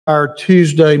Our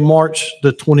Tuesday, March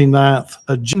the 29th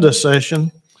agenda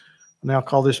session. I now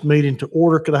call this meeting to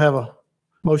order. Could I have a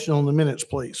motion on the minutes,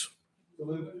 please?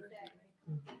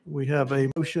 We have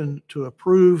a motion to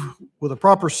approve with a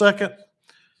proper second.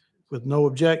 With no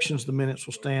objections, the minutes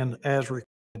will stand as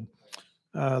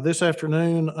recorded. This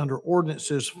afternoon, under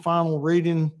ordinances final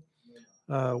reading,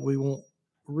 we won't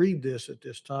read this at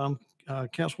this time.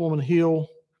 Councilwoman Hill,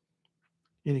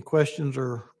 any questions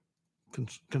or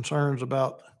concerns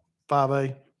about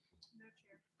 5A?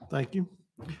 Thank you.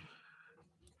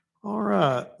 All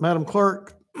right, Madam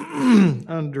Clerk,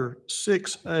 under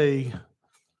 6A,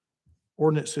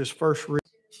 ordinances first reading.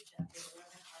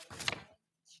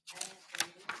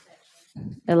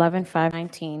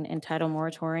 11-519, entitled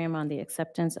Moratorium on the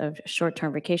Acceptance of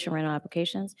Short-Term Vacation Rental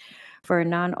Applications for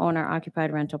non-owner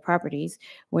occupied rental properties,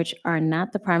 which are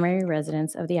not the primary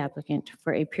residence of the applicant,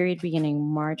 for a period beginning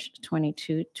March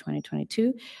 22,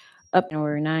 2022, up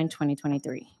January 9,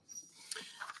 2023.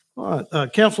 All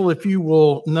right, Council, if you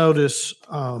will notice,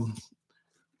 I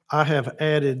have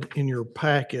added in your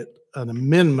packet an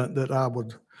amendment that I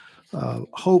would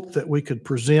hope that we could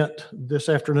present this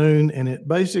afternoon, and it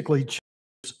basically changes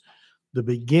the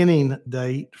beginning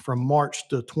date from March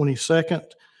the 22nd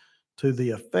to the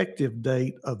effective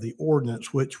date of the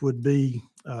ordinance, which would be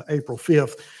April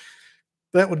 5th.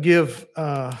 That would give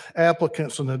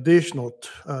applicants an additional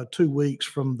 2 weeks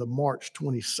from the March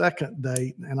 22nd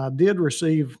date. And I did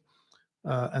receive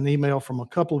an email from a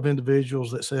couple of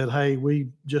individuals that said, hey, we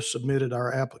just submitted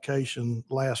our application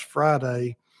last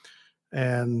Friday,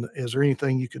 and is there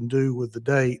anything you can do with the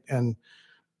date? And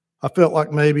I felt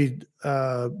like maybe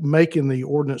making the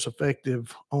ordinance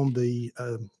effective on the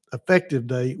effective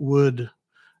date would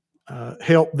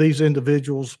help these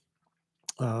individuals.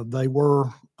 They were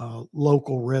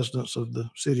local residents of the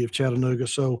city of Chattanooga.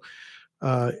 So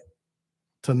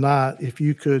tonight, if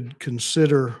you could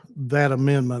consider that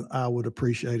amendment, I would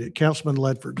appreciate it. Councilman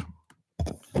Ledford.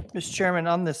 Mr. Chairman,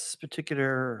 on this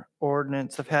particular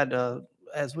ordinance, I've had,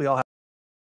 as we all have,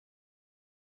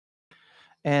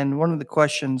 and one of the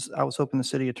questions I was hoping the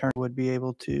city attorney would be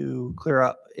able to clear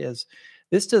up is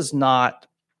this does not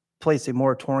place a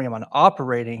moratorium on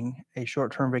operating a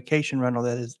short-term vacation rental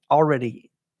that is already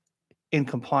in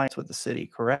compliance with the city,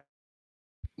 correct?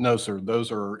 No, sir.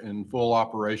 Those are in full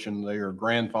operation. They are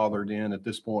grandfathered in at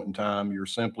this point in time. You're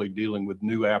simply dealing with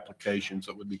new applications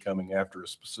that would be coming after a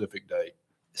specific date.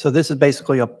 So this is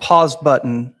basically a pause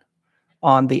button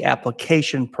on the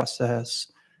application process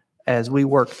as we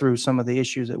work through some of the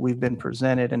issues that we've been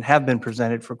presented and have been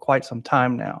presented for quite some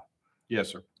time now. Yes,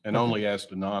 sir. And only as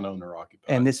to non-owner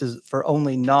occupied. And this is for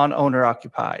only non-owner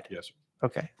occupied. Yes, sir.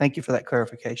 Okay. Thank you for that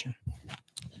clarification.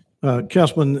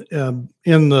 Councilman,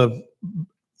 in the,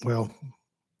 well,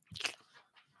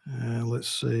 let's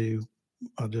see,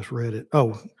 I just read it.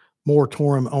 Oh,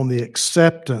 moratorium on the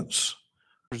acceptance.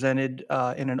 Presented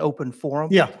in an open forum.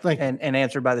 Yeah, thank you. And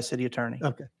answered by the city attorney.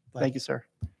 Okay. Thank you, sir.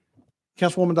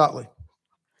 Councilwoman Dotley.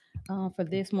 For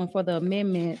this one, for the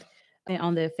amendment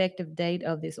on the effective date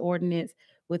of this ordinance,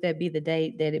 would that be the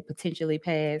date that it potentially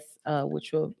passed,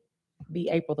 which will be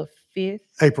April the 5th?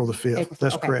 April the 5th. April,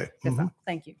 That's okay. correct. That's all.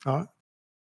 Thank you. All right.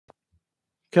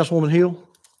 Councilwoman Hill.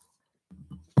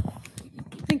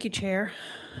 Thank you, Chair.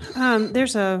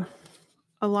 There's a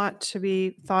lot to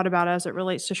be thought about as it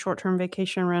relates to short-term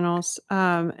vacation rentals.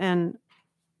 And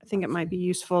I think it might be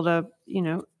useful to,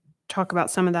 talk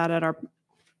about some of that at our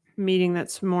meeting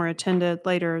that's more attended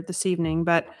later this evening.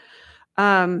 But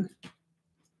the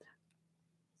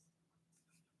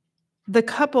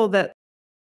couple that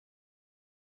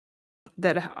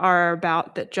are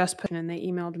about that just put in, and they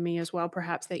emailed me as well,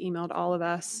 perhaps they emailed all of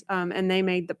us, and they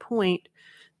made the point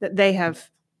that they have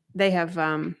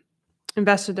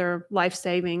invested their life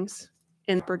savings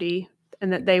in property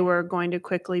and that they were going to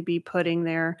quickly be putting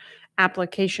their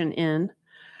application in.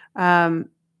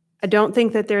 I don't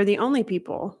think that they're the only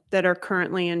people that are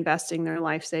currently investing their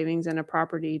life savings in a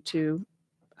property to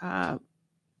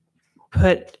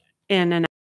put in an.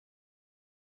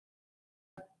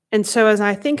 And so as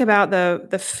I think about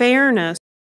the fairness,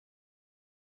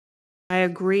 I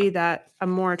agree that a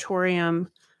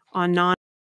moratorium on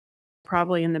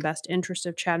probably in the best interest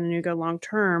of Chattanooga long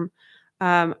term.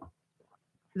 The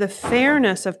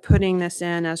fairness of putting this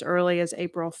in as early as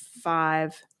April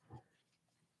 5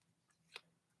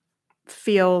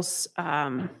 feels,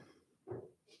 it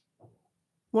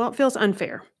feels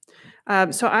unfair.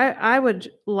 So I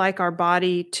would like our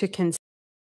body to consider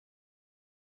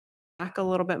back a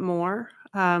little bit more,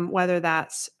 whether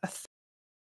that's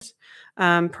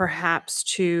perhaps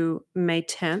to May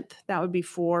 10th. That would be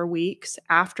 4 weeks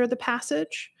after the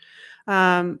passage.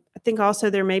 I think also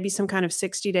there may be some kind of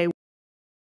 60-day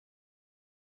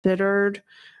considered.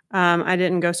 I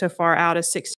didn't go so far out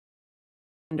as 60,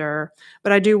 but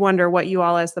I do wonder what you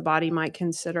all as the body might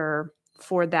consider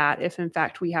for that, if in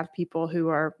fact we have people who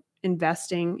are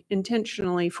investing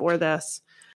intentionally for this,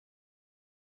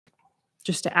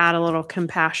 just to add a little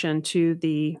compassion to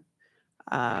the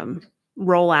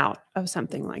rollout of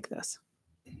something like this.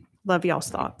 Love y'all's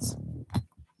thoughts.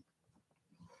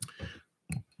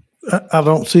 I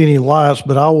don't see any lights,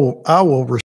 but I will.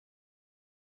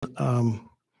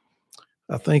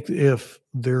 I think if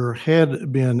there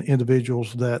had been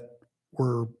individuals that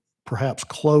were perhaps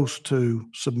close to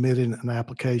submitting an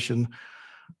application,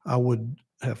 I would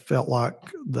have felt like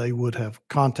they would have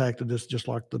contacted us just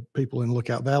like the people in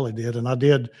Lookout Valley did. And I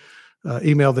did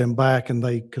email them back, and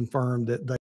they confirmed that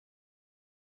they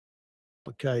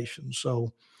application.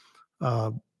 So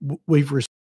we've received,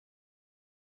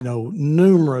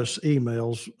 numerous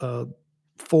emails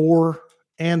for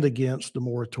and against the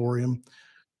moratorium.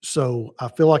 So I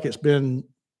feel like it's been,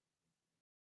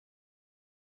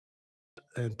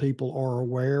 and people are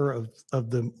aware of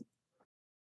the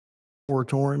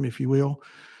moratorium, if you will.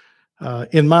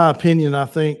 In my opinion, I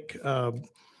think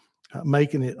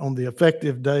making it on the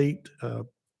effective date,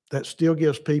 that still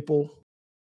gives people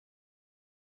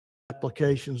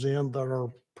applications in that are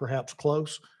perhaps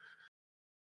close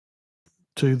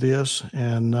to this.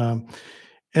 And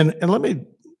let me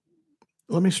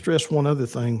stress one other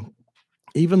thing.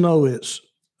 Even though it's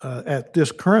at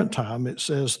this current time, it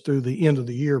says through the end of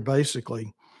the year, basically,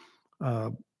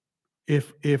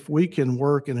 if we can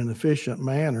work in an efficient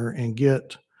manner and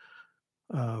get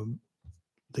the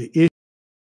issue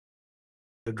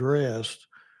addressed,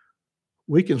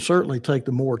 we can certainly take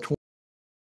the moratorium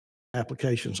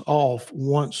applications off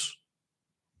once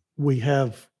we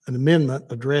have an amendment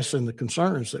addressing the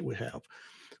concerns that we have.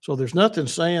 So there's nothing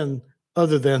saying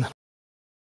other than it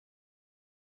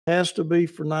has to be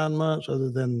for 9 months,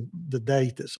 other than the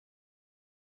date that's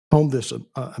on this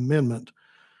amendment.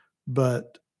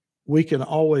 But we can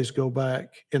always go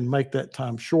back and make that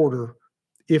time shorter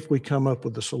if we come up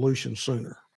with a solution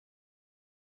sooner.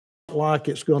 Like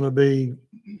it's going to be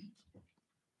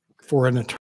for an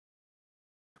attorney,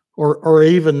 or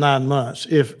even 9 months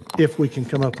if we can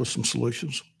come up with some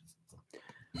solutions.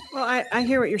 Well, I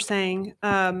hear what you're saying.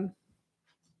 However,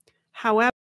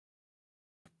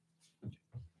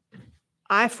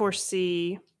 I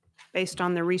foresee, based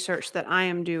on the research that I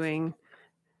am doing,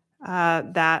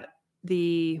 that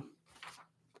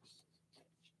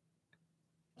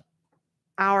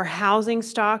our housing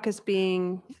stock is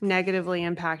being negatively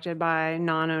impacted by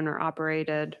non-owner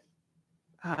operated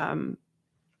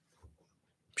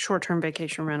short-term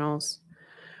vacation rentals.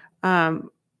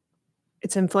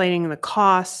 It's inflating the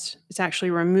cost. It's actually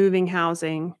removing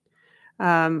housing.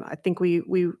 I think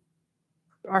we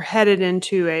are headed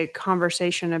into a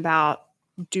conversation about,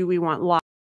 do we want lots?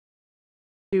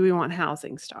 Do we want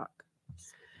housing stock?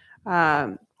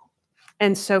 And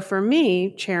so for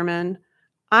me, Chairman,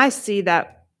 I see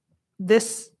that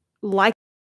this like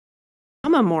a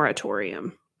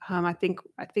moratorium. I think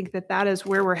that is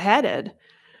where we're headed.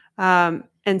 And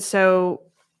so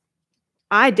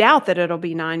I doubt that it'll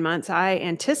be 9 months. I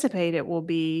anticipate it will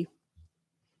be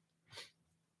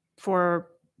for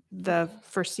the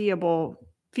foreseeable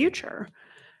future.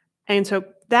 And so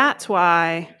that's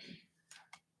why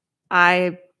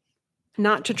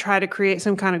not to try to create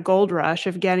some kind of gold rush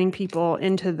of getting people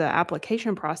into the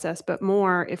application process, but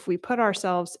more if we put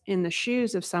ourselves in the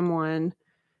shoes of someone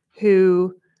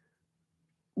who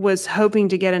was hoping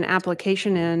to get an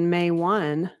application in May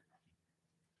 1,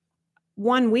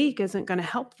 1 week isn't going to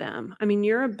help them. I mean,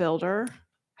 you're a builder.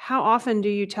 How often do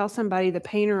you tell somebody the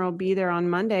painter will be there on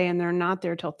Monday and they're not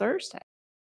there till Thursday?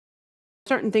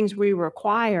 Certain things we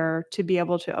require to be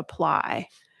able to apply.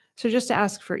 So just to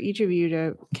ask for each of you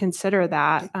to consider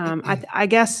that. I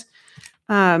guess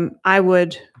I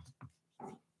would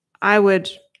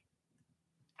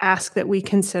ask that we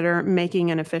consider making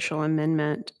an official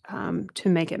amendment to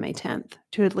make it May 10th,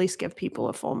 to at least give people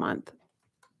a full month.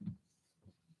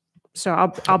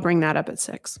 So I'll bring that up at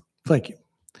 6. Thank you.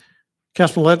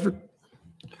 Councilman Ledford.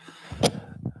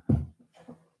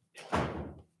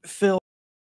 Phil,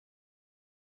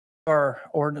 our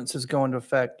ordinances go into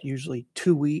effect usually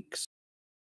 2 weeks.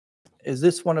 Is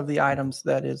this one of the items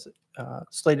that is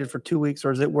slated for 2 weeks,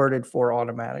 or is it worded for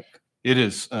automatic? It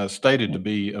is stated to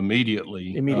be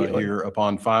immediately here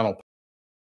upon final.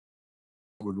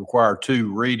 It would require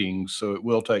 2 readings, so it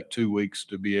will take 2 weeks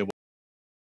to be able.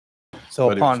 So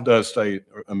but upon, it does stay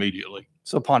immediately.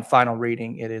 So upon final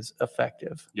reading, it is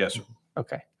effective. Yes, sir.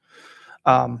 Okay.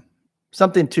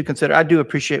 something to consider. I do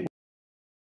appreciate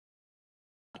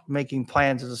making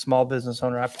plans as a small business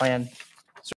owner. I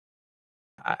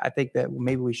think that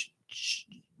maybe we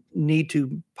need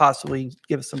to possibly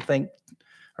give some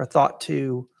thought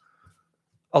to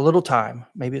a little time.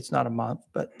 Maybe it's not a month,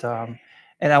 but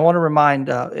and I want to remind,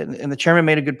 and the chairman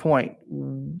made a good point.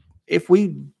 If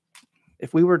we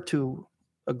were to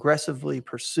aggressively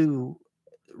pursue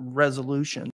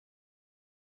resolution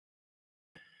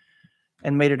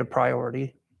and made it a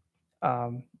priority,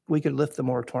 we could lift the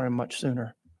moratorium much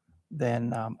sooner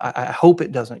than I hope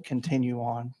it doesn't continue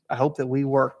on. I hope that we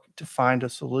work to find a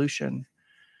solution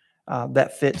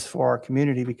that fits for our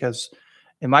community, because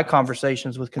in my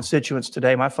conversations with constituents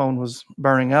today, my phone was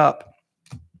burning up.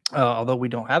 Although we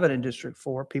don't have it in District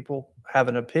 4, people have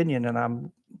an opinion, and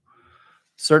I'm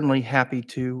certainly happy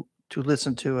to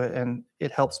listen to it, and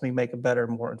it helps me make a better,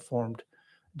 more informed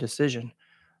decision.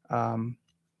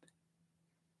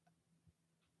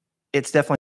 It's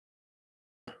definitely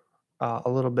a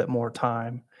little bit more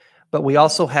time, but we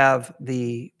also have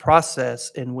the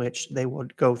process in which they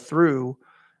would go through.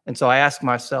 And so I ask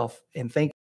myself and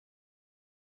think,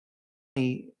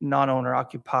 the non-owner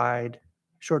occupied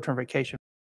short-term vacation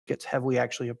gets have we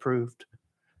actually approved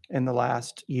in the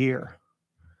last year?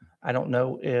 I don't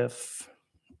know if,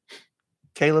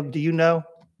 Caleb, do you know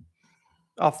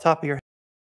off the top of your head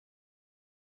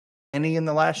any in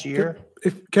the last year?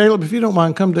 Caleb, if you don't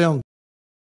mind, come down.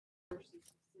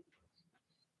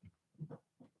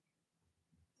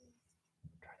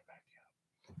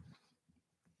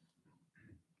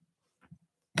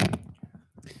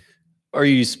 Are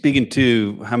you speaking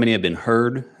to how many have been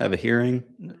heard, have a hearing?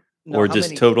 No, Or how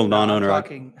just many- total no, I'm non-owner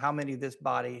talking how many this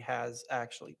body has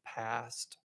actually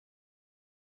passed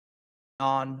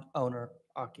non-owner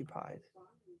occupied?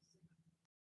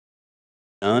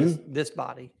 None? This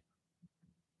body,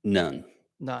 None.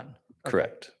 none. Okay.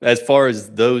 Correct. As far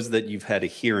as those that you've had a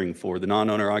hearing for, the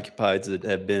non-owner occupieds that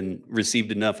have been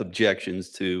received enough objections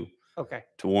to Okay.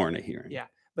 warrant a hearing. Yeah,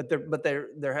 but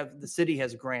the city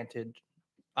has granted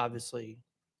obviously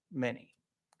many.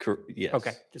 Yes.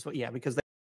 Okay, yeah, because they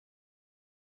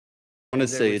I want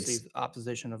to say received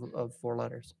opposition of 4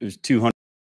 letters. it was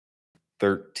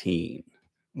 213.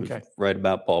 It was Okay. right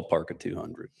about ballpark of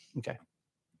 200. Okay.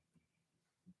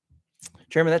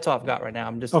 Chairman, that's all I've got right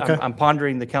now. Okay. I'm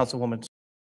pondering the councilwoman's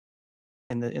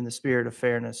in the spirit of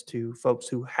fairness to folks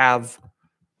who have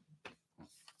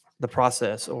the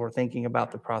process or thinking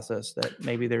about the process, that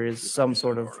maybe there is some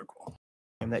sort of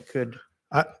that could.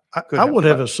 I have would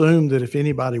have fun. assumed that if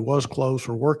anybody was close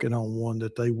or working on one,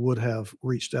 that they would have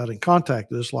reached out and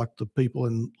contacted us like the people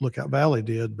in Lookout Valley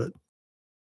did. But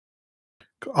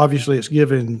obviously it's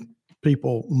giving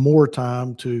people more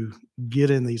time to get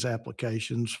in these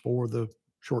applications for the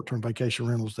short-term vacation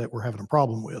rentals that we're having a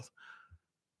problem with.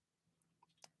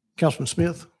 Councilman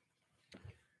Smith?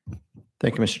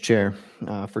 Thank you, Mr. Chair.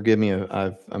 Forgive me,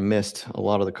 I missed a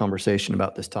lot of the conversation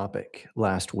about this topic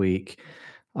last week.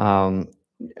 I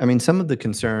mean, some of the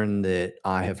concern that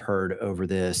I have heard over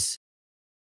this,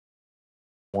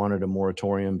 wanted a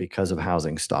moratorium because of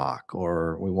housing stock,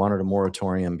 or we wanted a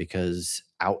moratorium because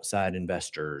outside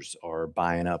investors are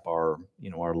buying up our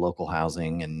local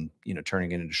housing and,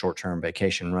 turning it into short-term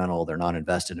vacation rental. They're not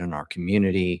invested in our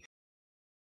community,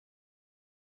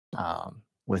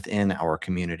 within our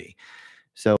community.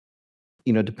 So,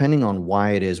 depending on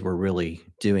why it is we're really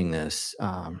doing this,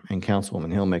 and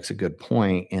Councilwoman Hill makes a good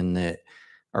point in that,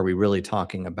 are we really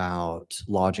talking about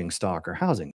lodging stock or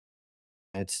housing?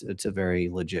 It's a very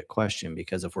legit question,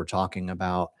 because if we're talking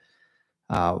about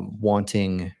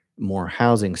wanting more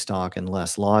housing stock and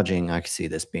less lodging, I can see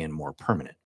this being more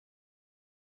permanent.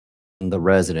 The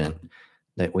resident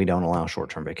that we don't allow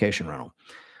short-term vacation rental.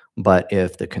 But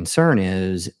if the concern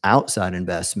is outside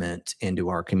investment into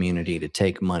our community to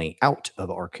take money out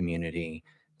of our community,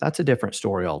 that's a different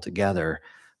story altogether.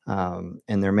 And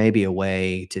there may be a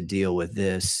way to deal with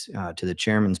this, to the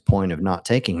chairman's point of not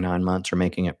taking 9 months or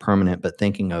making it permanent, but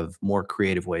thinking of more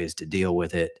creative ways to deal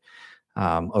with it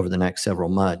over the next several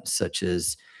months, such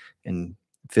as, and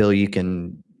Phil, you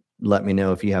can let me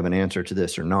know if you have an answer to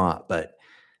this or not, but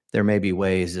there may be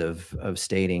ways of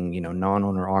stating,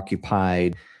 non-owner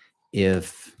occupied,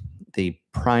 if the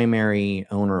primary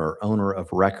owner or owner of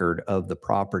record of the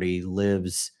property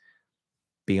lives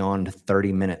beyond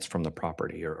 30 minutes from the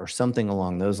property, or something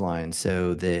along those lines,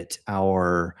 so that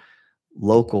our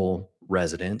local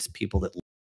residents, people that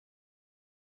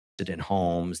live in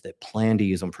homes that plan to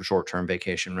use them for short-term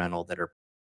vacation rental, that are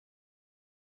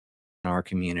in our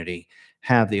community,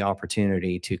 have the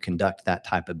opportunity to conduct that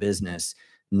type of business,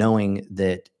 knowing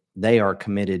that they are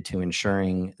committed to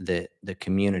ensuring that the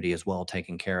community is well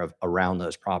taken care of around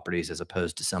those properties as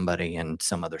opposed to somebody in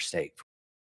some other state.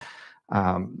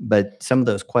 But some of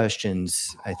those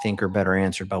questions, I think, are better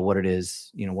answered by what it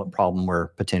is, what problem we're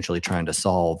potentially trying to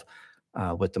solve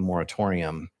with the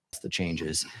moratorium, the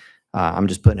changes. I'm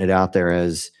just putting it out there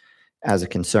as a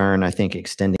concern. I think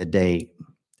extending the date,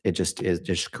 it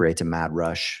just creates a mad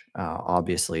rush,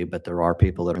 obviously, but there are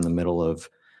people that are in the middle of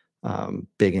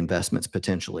big investments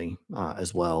potentially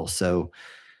as well. So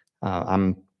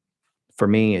for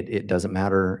me, it doesn't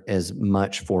matter as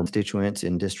much for constituents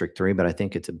in District 3, but I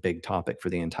think it's a big topic for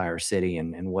the entire city.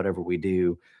 And whatever we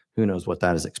do, who knows what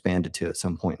that is expanded to at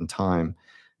some point in time.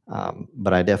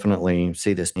 But I definitely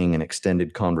see this being an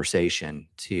extended conversation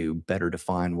to better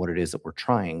define what it is that we're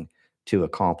trying to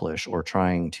accomplish or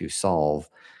trying to solve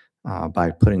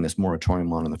by putting this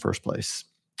moratorium on in the first place.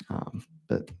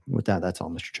 But with that, that's all,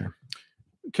 Mr. Chair.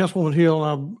 Councilwoman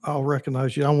Hill, I'll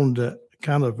recognize you. I wanted to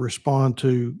kind of respond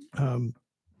to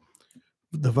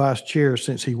the vice chair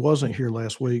since he wasn't here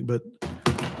last week, but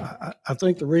I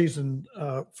think the reason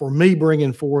for me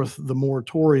bringing forth the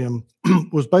moratorium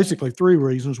was basically three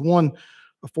reasons. One,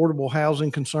 affordable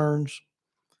housing concerns,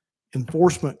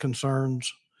 enforcement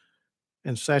concerns,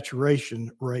 and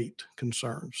saturation rate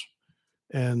concerns.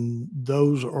 And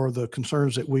those are the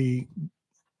concerns that we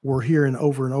were hearing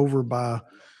over and over by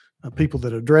people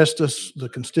that addressed us, the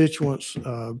constituents,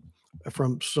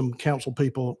 from some council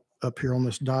people up here on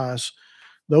this dais.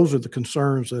 Those are the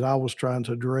concerns that I was trying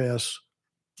to address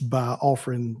by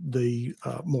offering the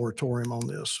moratorium on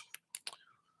this.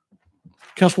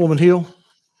 Councilwoman Hill.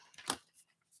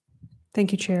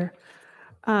 Thank you, Chair.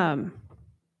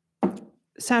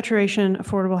 Saturation,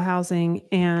 affordable housing,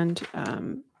 and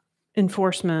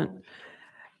enforcement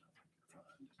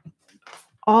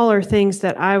all are things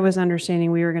that I was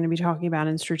understanding we were going to be talking about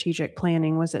in strategic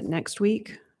planning. Was it next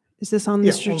week? Is this on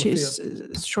the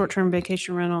short-term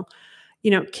vacation rental?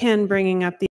 Ken bringing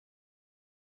up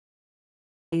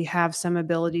we have some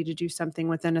ability to do something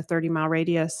within a 30-mile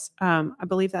radius. I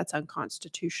believe that's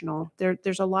unconstitutional.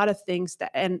 There's a lot of things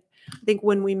that, and I think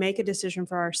when we make a decision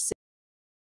for our city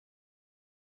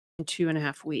in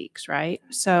 2.5 weeks, right?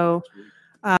 So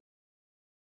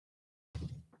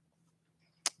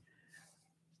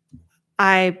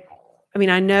I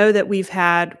know that we've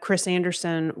had Chris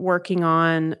Anderson working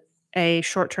on a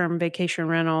short-term vacation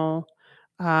rental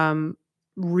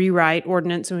rewrite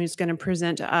ordinance, and he's going to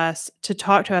present to us to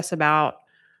talk to us about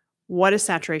what does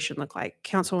saturation look like.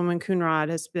 Councilwoman Coonrod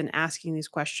has been asking these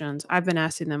questions. I've been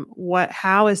asking them,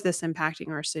 how is this impacting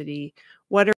our city?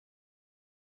 What are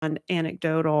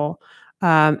anecdotal?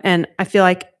 And I feel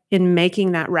like in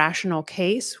making that rational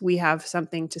case, we have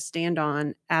something to stand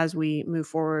on as we move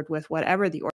forward with whatever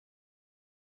the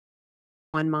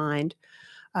on mind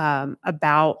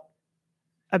about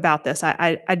this.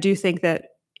 I do think that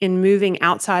in moving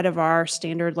outside of our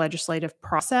standard legislative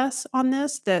process on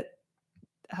this, that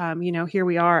here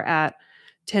we are at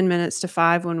 10 minutes to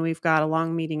 5 when we've got a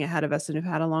long meeting ahead of us and have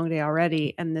had a long day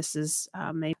already, and this is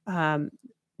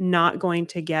not going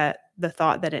to get the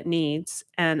thought that it needs.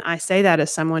 And I say that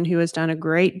as someone who has done a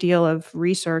great deal of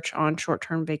research on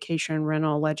short-term vacation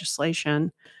rental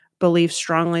legislation, believes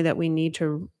strongly that we need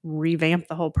to revamp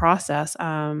the whole process.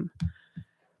 I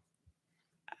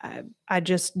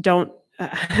just don't.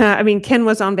 Ken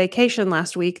was on vacation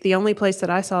last week. The only place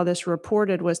that I saw this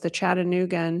reported was the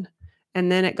Chattanoogan,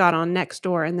 and then it got on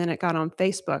Nextdoor, and then it got on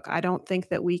Facebook. I don't think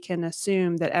that we can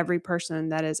assume that every person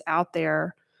that is out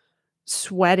there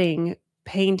sweating,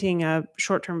 painting a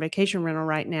short-term vacation rental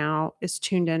right now is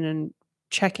tuned in and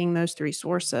checking those three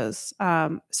sources.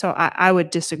 So I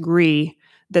would disagree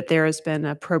that there has been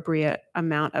an appropriate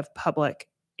amount of public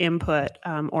input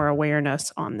or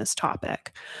awareness on this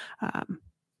topic.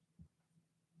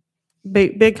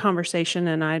 Big conversation,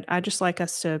 and I just like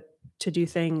us to do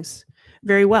things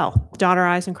very well, dot our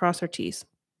I's and cross our T's.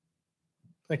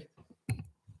 Thank you.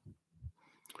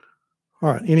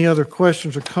 All right. Any other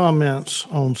questions or comments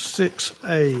on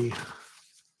 6A?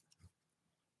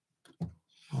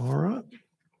 All right.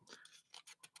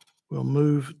 We'll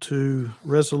move to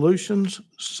resolutions.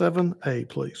 7A,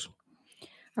 please.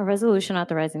 A resolution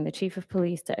authorizing the chief of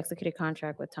police to execute a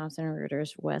contract with Thompson &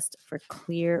 Reuters West for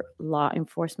Clear Law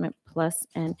Enforcement Plus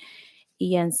and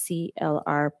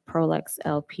ENCLR Prolex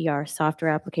LPR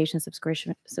software application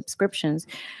subscriptions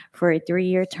for a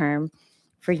 3-year term,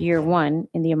 for year 1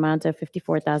 in the amount of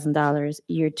 $54,000,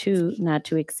 year 2 not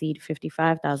to exceed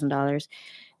 $55,000,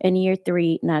 and year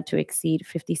 3 not to exceed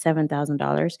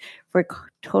 $57,000, for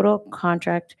total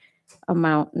contract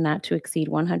amount not to exceed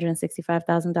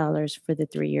 $165,000 for the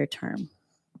 3-year term.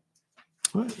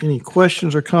 All right, any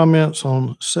questions or comments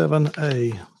on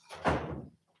 7A?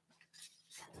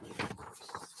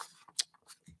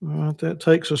 All right, that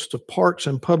takes us to Parks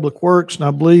and Public Works, and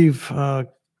I believe,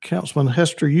 Councilman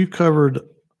Hester, you covered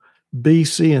B,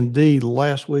 C, and D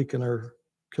last week in our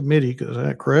committee. Is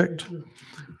that correct?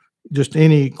 Just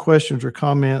any questions or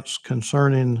comments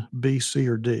concerning B, C,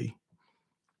 or D?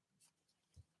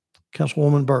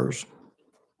 Councilwoman Burrs.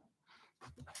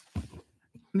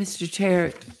 Mr.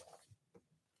 Chair,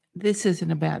 this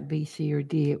isn't about B, C, or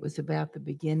D. It was about the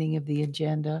beginning of the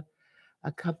agenda.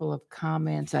 A couple of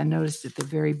comments. I noticed at the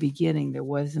very beginning, there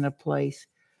wasn't a place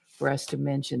for us to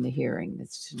mention the hearing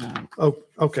that's tonight. Oh,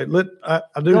 okay. I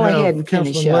do Go ahead have and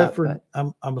finish Councilman up,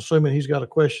 Ledford. I'm assuming he's got a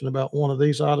question about one of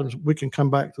these items. We can come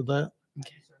back to that.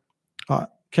 Okay. All right,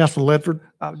 Councilman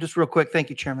Ledford. Just real quick, thank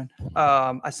you, Chairman.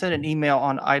 I sent an email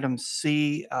on item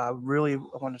C. Really,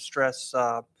 I want to stress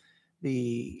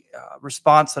the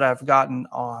response that I've gotten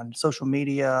on social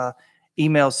media,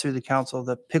 emails through the council.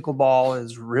 The pickleball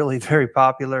is really very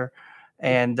popular,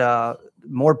 and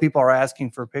more people are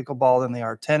asking for pickleball than they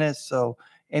are tennis. So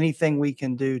anything we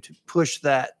can do to push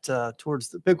that towards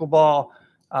the pickleball,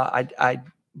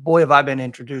 boy, have I been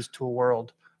introduced to a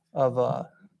world of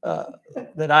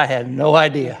that I had no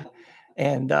idea.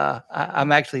 And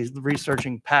I'm actually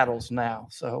researching paddles now.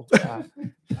 So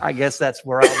I guess that's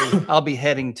where I'll be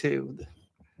heading to.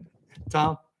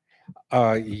 Tom?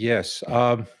 Yes.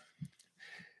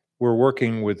 We're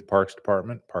working with the Parks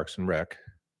Department, Parks and Rec.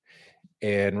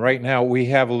 And right now we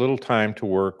have a little time to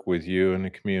work with you and the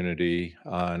community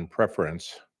on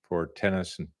preference for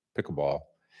tennis and pickleball.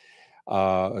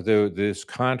 This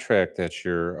contract that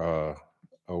you're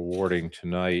awarding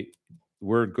tonight,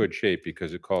 we're in good shape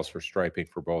because it calls for striping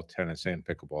for both tennis and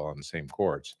pickleball on the same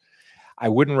courts. I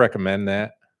wouldn't recommend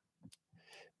that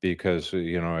because,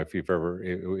 you know, if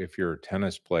you're a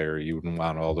tennis player, you wouldn't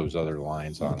want all those other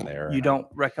lines on there. You don't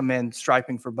recommend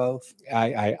striping for both?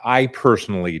 I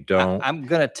personally don't. I'm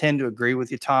going to tend to agree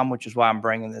with you, Tom, which is why I'm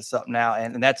bringing this up now.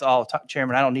 And that's all,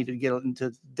 Chairman. I don't need to get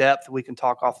into depth. We can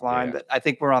talk offline, Yeah. but I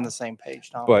think we're on the same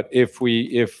page, Tom. But if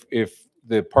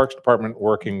the Parks Department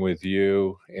working with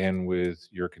you and with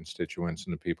your constituents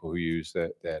and the people who use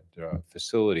that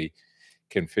facility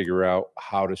can figure out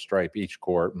how to stripe each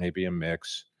court, maybe a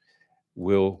mix,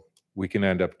 we can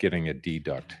end up getting a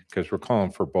deduct because we're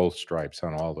calling for both stripes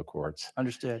on all the courts.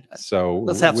 Understood. So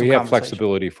Let's have some we have conversation.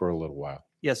 flexibility for a little while.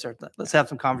 Yes, sir. Let's have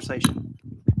some conversation.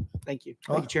 Thank you.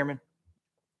 Thank you, Chairman.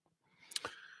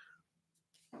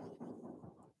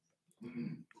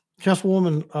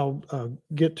 Councilwoman, I'll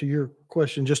get to your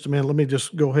question in just a minute. Let me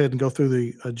just go ahead and go through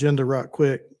the agenda right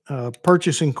quick.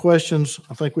 Purchasing questions.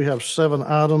 I think we have 7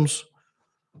 items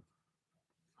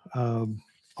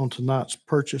on tonight's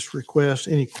purchase request.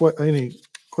 Any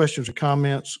questions or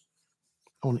comments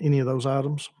on any of those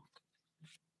items?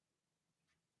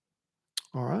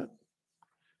 All right.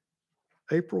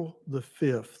 April the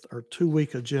 5th, our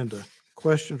 2-week agenda.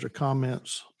 Questions or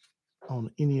comments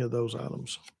on any of those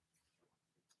items?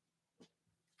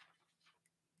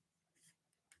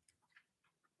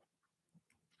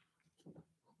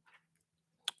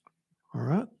 All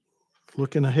right.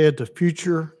 Looking ahead to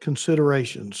future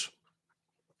considerations.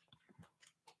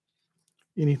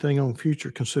 Anything on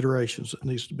future considerations that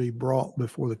needs to be brought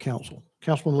before the council?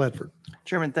 Councilman Ledford.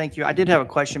 Chairman, thank you. I did have a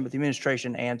question, but the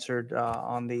administration answered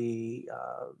on the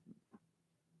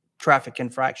traffic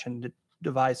infraction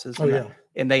devices. Oh, yeah.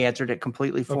 And they answered it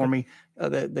completely for me.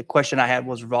 The question I had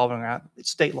was revolving around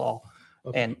state law.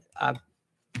 Okay. And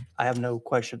I have no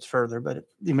questions further, but if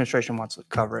the administration wants to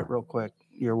cover it real quick,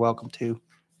 you're welcome to.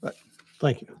 But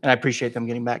Thank you. and I appreciate them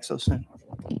getting back so soon.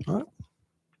 All right.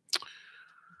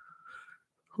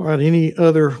 All right. Any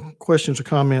other questions or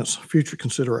comments, future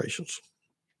considerations?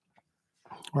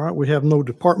 All right. We have no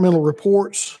departmental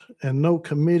reports and no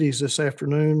committees this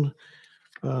afternoon.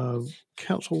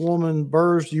 Councilwoman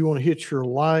Burrs, do you want to hit your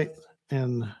light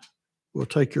and we'll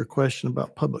take your question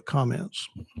about public comments?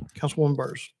 Councilwoman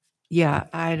Burrs. Yeah,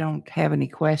 I don't have any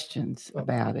questions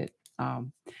about it.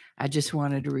 I just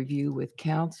wanted to review with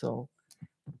council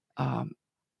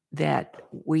that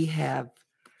we have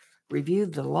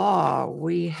reviewed the law.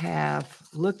 We have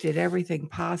looked at everything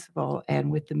possible.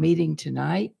 And with the meeting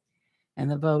tonight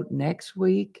and the vote next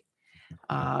week,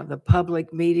 the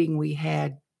public meeting we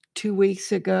had 2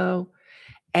 weeks ago,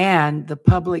 and the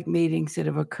public meetings that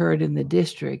have occurred in the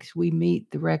districts, we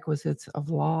meet the requisites of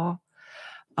law.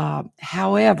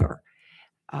 However,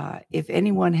 if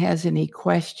anyone has any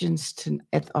questions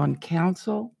on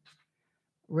council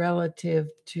relative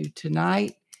to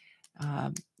tonight,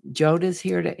 Joda's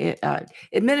here to,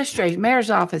 administration,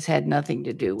 mayor's office had nothing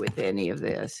to do with any of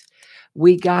this.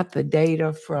 We got the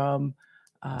data from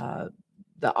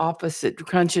the office that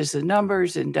crunches the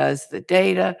numbers and does the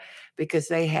data because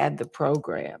they had the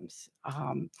programs.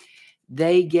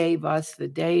 They gave us the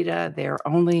data. Their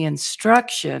only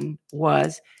instruction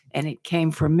was, and it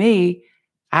came from me,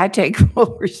 I take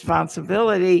full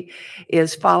responsibility,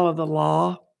 is follow the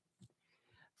law,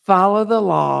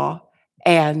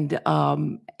 and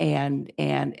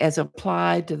as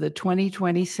applied to the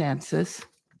 2020 census.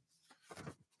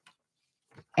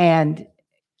 And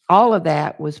all of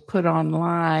that was put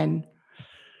online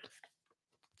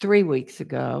 3 weeks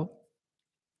ago.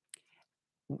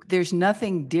 There's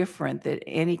nothing different than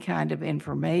any kind of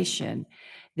information.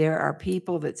 There are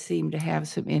people that seem to have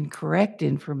some incorrect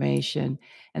information,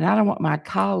 and I don't want my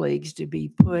colleagues to be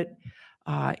put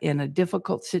in a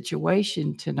difficult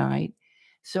situation tonight.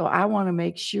 So I want to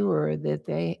make sure that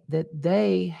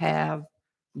they have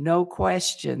no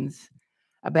questions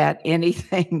about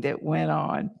anything that went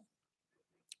on.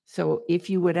 So if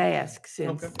you would ask,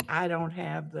 since I don't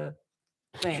have the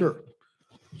thing. Sure.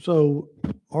 So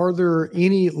are there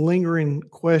any lingering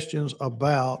questions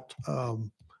about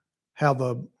how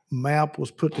the map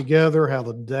was put together, how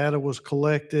the data was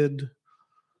collected?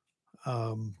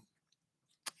 Councilwoman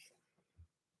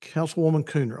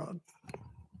Coonrod.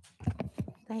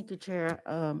 Thank you, Chair.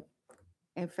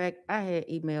 In fact, I had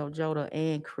emailed Joda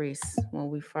and Chris when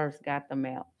we first got the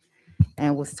map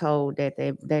and was told that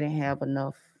they didn't have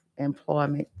enough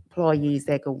employees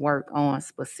that could work on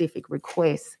specific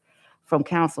requests from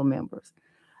council members.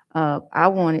 I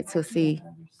wanted to see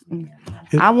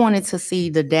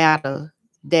the data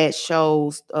that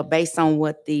shows based on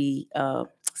what the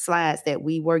slides that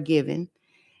we were given,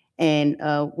 and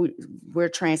we're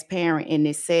transparent in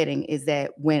this setting, is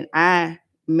that when I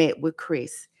met with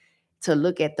Chris to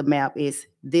look at the map, this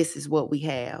is what we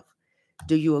have.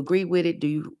 Do you agree with it? Do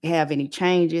you have any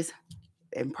changes?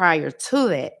 And prior to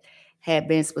that, had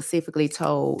been specifically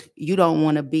told, you don't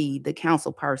want to be the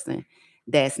council person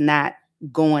that's not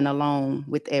going along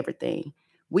with everything.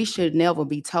 We should never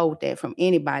be told that from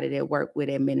anybody that worked with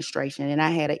administration, and I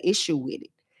had an issue with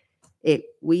it.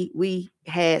 We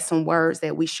had some words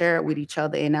that we shared with each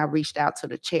other, and I reached out to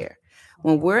the chair.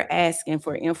 When we're asking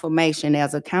for information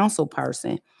as a council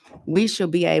person, we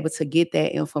should be able to get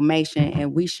that information,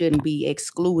 and we shouldn't be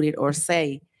excluded or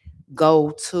say,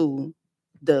 go to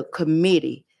the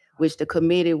committee, which the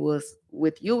committee was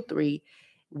with you three.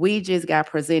 We just got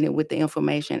presented with the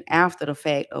information after the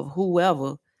fact of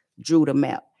whoever drew the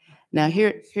map. Now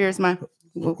here's my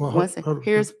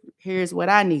here's what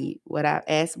I need, what I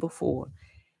asked before.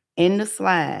 In the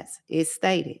slides, it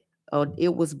stated, or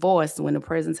it was voiced when the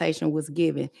presentation was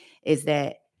given, is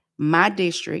that my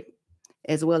district,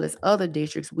 as well as other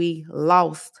districts, we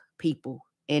lost people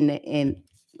in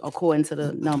according to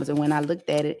the numbers. And when I looked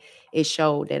at it, it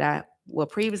showed that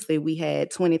previously we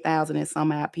had 20,000 and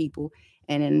some odd people,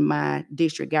 and in my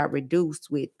district got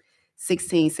reduced with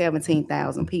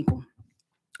 17,000 people.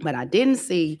 But I didn't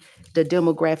see the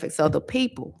demographics of the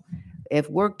people. If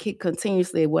we're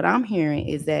continuously, what I'm hearing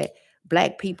is that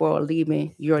Black people are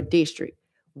leaving your district.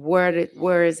 Where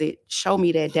is it? Show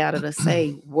me that data to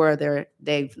say where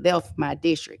they've left my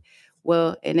district.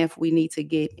 Well, and if we need to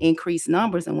get increased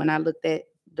numbers, and when I looked at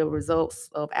the results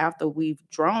of after we've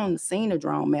seen the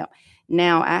drone map,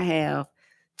 now I have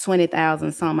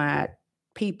 20,000 some odd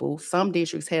people. Some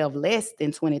districts have less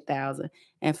than 20,000.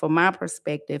 And from my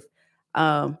perspective,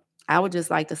 I would just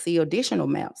like to see additional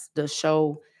maps to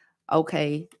show,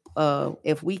 okay,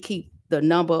 if we keep the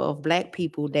number of Black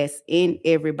people that's in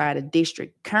everybody's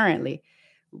district currently,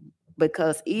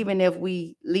 because even if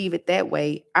we leave it that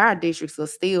way, our districts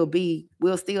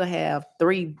we'll still have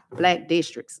 3 Black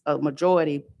districts, a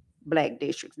majority Black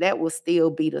districts. That will still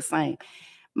be the same.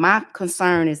 My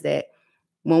concern is that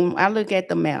when I look at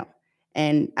the map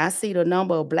and I see the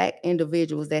number of Black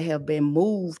individuals that have been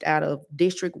moved out of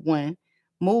District 1,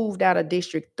 moved out of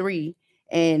District 3,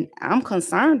 and I'm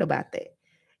concerned about that.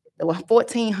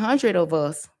 1,400 of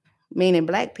us, meaning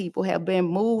Black people, have been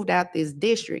moved out this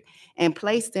district and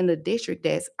placed in a district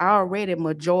that's already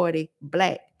majority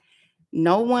Black.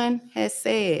 No one has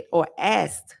said or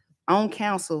asked on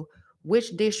council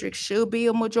which district should be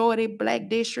a majority Black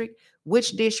district,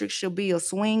 which district should be a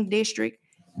swing district.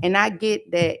 And I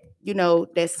get that,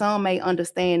 that some may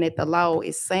understand that the law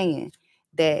is saying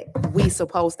that we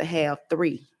supposed to have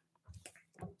 3.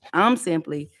 I'm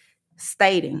simply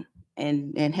stating,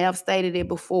 and have stated it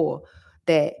before,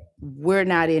 that we're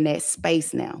not in that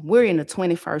space now. We're in the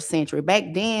 21st century.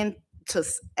 Back then, to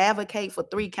advocate for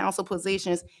 3 council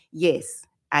positions, yes,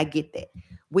 I get that.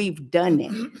 We've done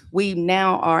that. We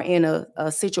now are in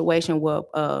a situation where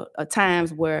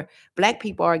times where Black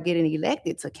people are getting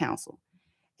elected to council,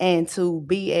 and to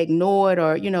be ignored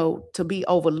or, to be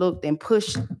overlooked and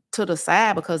pushed to the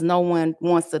side because no one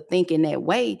wants to think in that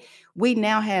way. We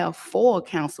now have 4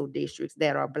 council districts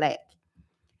that are Black.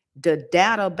 The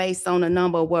data based on the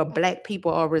number where Black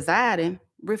people are residing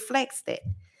reflects that.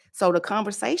 So the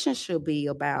conversation should be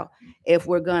about, if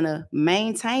we're gonna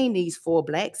maintain these 4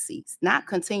 Black seats, not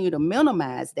continue to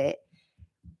minimize that.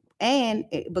 And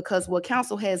because what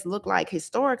council has looked like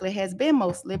historically has been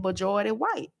mostly majority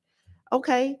white.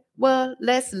 Okay, well,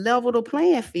 let's level the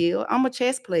playing field. I'm a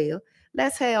chess player.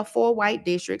 Let's have 4 white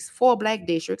districts, 4 Black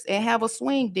districts, and have a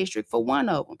swing district for one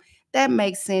of them. That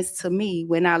makes sense to me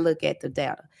when I look at the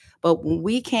data. But when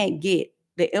we can't get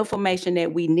the information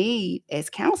that we need as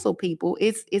council people,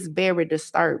 it's very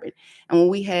disturbing. And when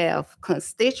we have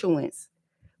constituents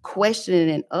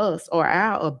questioning us or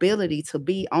our ability to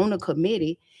be on a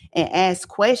committee and ask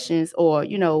questions, or,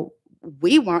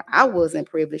 I wasn't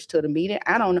privileged to the meeting.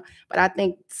 I don't know, but I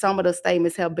think some of the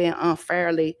statements have been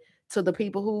unfairly to the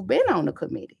people who've been on the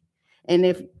committee. And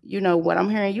if, what I'm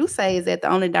hearing you say is that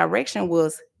the only direction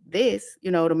was this,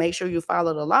 to make sure you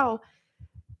follow the law,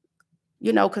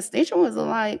 constituents are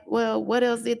like, well, what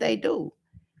else did they do?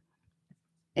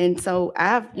 And so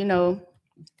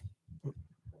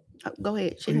go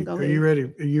ahead. She can go ahead.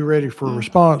 Are you ready for a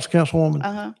response, Councilwoman?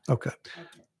 Uh-huh. Okay.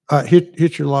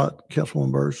 Hit your lot,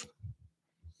 Councilwoman Burrs.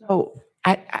 So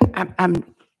I'm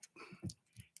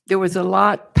there was a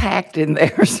lot packed in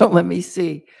there. So let me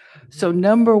see. So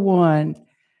number one,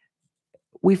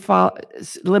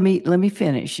 let me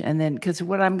finish. And then, because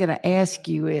what I'm going to ask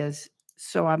you is,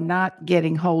 so I'm not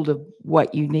getting hold of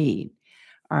what you need.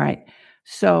 All right.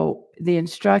 So the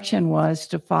instruction was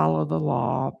to follow the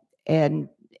law, and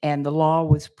the law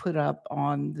was put up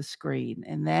on the screen.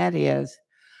 And that is,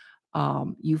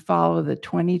 you follow the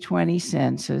 2020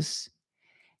 census,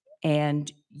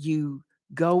 and you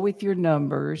go with your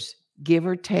numbers, give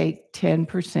or take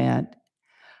 10%.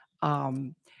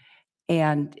 And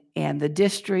the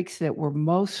districts that were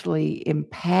mostly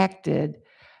impacted,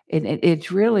 and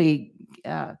it's really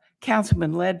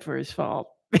Councilman Ledford's fault,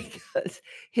 because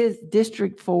his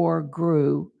District 4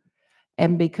 grew,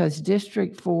 and because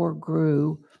District 4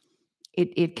 grew,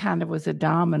 it kind of was a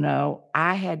domino.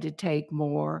 I had to take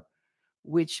more,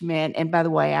 which meant, and by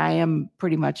the way, I am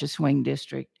pretty much a swing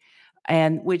district,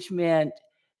 and which meant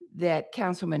that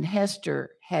Councilman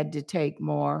Hester had to take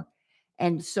more.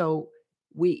 And so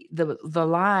the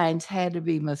lines had to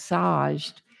be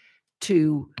massaged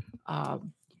to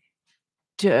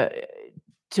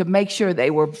make sure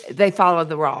they followed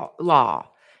the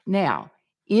law. Now,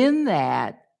 in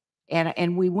that,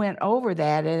 and we went over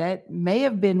that, and it may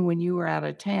have been when you were out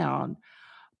of town,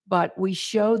 but we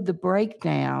showed the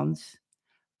breakdowns.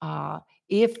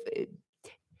 If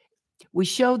we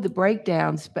showed the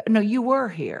breakdowns, but no, you were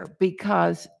here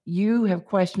because you have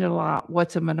questioned a lot.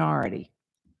 What's a minority?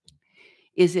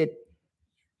 Is it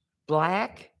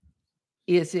Black?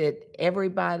 Is it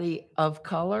everybody of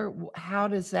color? How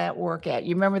does that work out?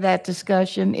 You remember that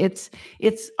discussion? It's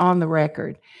on the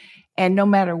record. And no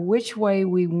matter which way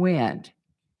we went,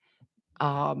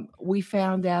 we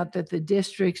found out that the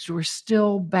districts were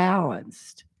still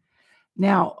balanced.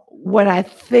 Now, what I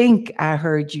think I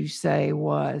heard you say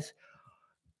was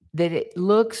that it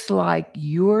looks like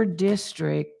your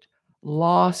district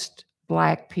lost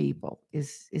Black people.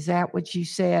 Is that what you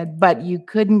said? But you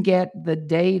couldn't get the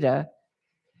data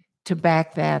to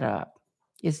back that up.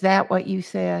 Is that what you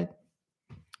said?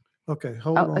 Okay,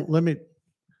 hold on. Let me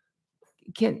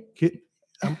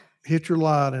hit your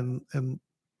line and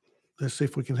let's see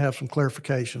if we can have some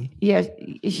clarification. Yes.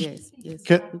 Yes.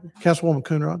 Councilwoman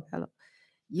Coonrod. Hello.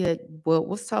 Yeah, what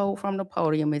was told from the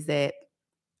podium is that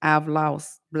I've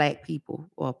lost Black people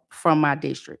from my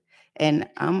district. And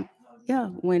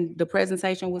when the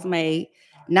presentation was made,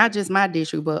 not just my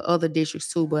district, but other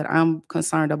districts too, but I'm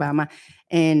concerned about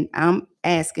and I'm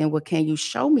asking, well, can you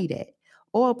show me that?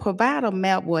 Or provide a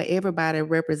map where everybody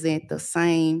represent the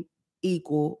same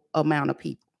equal amount of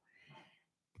people.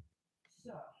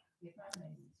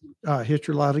 Hit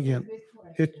your light again.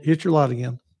 Hit your light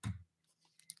again.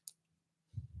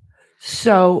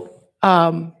 So,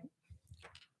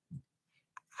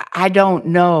 I don't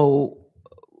know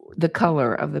the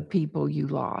color of the people you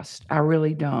lost. I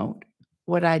really don't.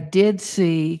 What I did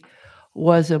see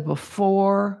was a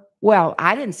before. Well,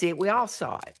 I didn't see it. We all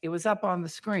saw it. It was up on the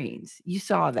screens. You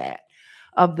saw that,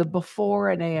 of the before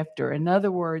and after. In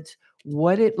other words,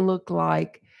 what it looked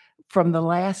like from the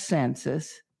last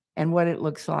census and what it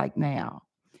looks like now.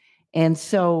 And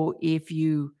so if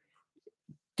you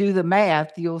do the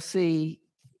math, you'll see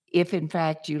if in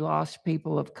fact you lost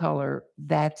people of color,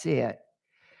 that's it.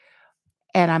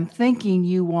 And I'm thinking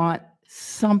you want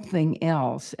something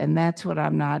else, and that's what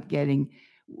I'm not getting.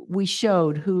 We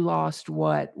showed who lost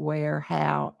what, where,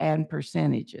 how, and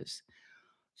percentages.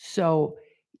 So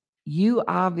you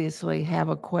obviously have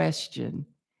a question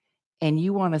and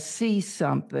you want to see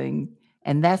something,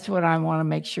 and that's what I want to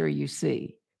make sure you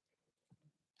see.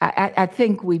 I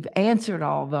think we've answered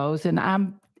all those, and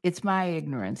it's my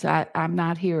ignorance. I'm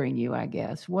not hearing you, I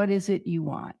guess. What is it you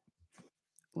want?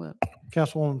 Well,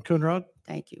 Councilwoman Coonrod?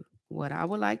 thank you. What I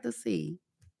would like to see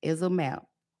is a map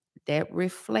that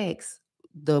reflects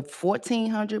the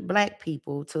 1,400 Black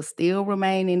people to still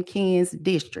remain in Ken's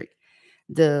district,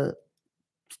 the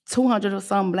 200 or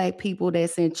some Black people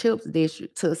that's in Chip's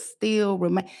district to still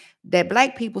remain, that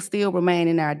Black people still remain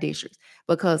in our districts.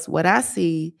 Because what I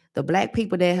see, the Black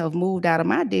people that have moved out of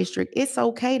my district, it's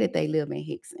okay that they live in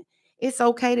Hickson. It's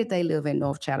okay that they live in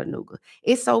North Chattanooga.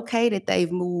 It's okay that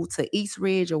they've moved to East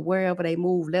Ridge or wherever they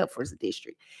moved, Ledford's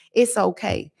district. It's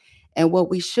okay. And what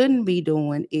we shouldn't be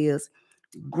doing is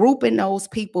grouping those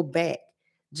people back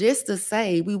just to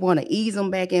say we want to ease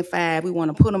them back in 5, we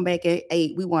want to put them back at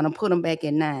 8, we want to put them back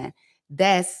in 9.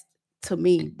 That's, to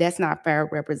me, that's not fair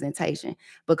representation,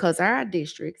 because our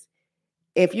districts,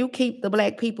 if you keep the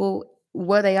Black people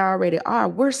where they already are,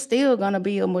 we're still going to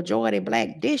be a majority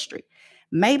Black district.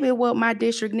 Maybe what my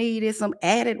district needs is some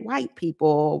added white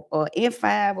people or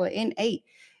N5 or N8.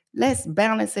 Let's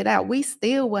balance it out. We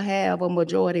still will have a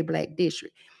majority Black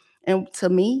district. And to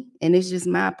me, and it's just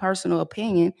my personal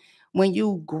opinion, when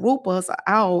you group us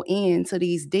all into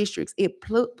these districts, it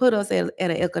put us at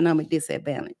an economic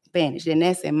disadvantage. And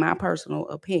that's in my personal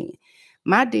opinion.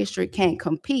 My district can't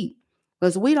compete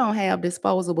because we don't have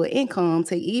disposable income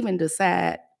to even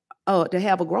decide to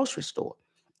have a grocery store.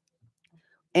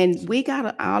 And we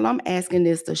got all I'm asking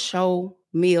is to show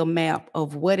me a map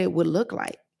of what it would look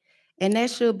like. And that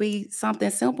should be something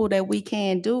simple that we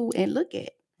can do and look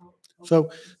at. So,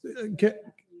 okay.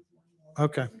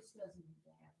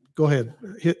 Go ahead.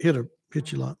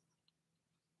 Hit you lot.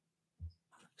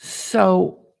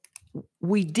 So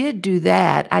we did do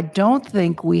that. I don't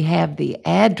think we have the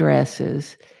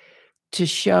addresses to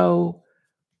show.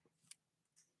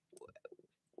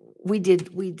 We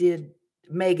did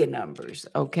mega numbers,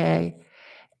 okay?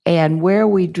 And where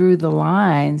we drew the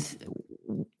lines,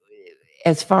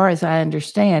 as far as I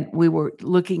understand, we were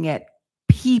looking at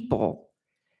people,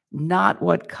 not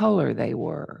what color they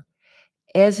were.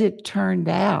 As it turned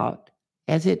out,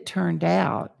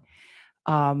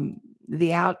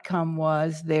 the outcome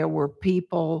was there were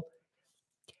people.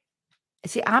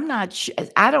 See, I'm not sure.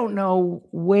 I don't know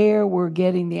where we're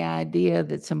getting the idea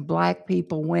that some Black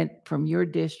people went from your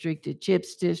district to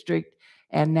Chip's district,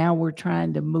 and now we're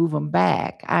trying to move them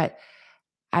back.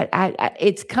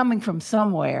 It's coming from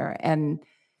somewhere, and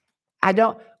I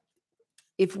don't.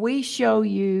 If we show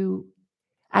you,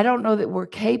 I don't know that we're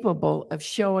capable of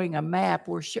showing a map.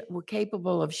 We're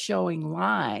capable of showing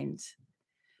lines,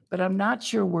 but I'm not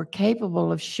sure we're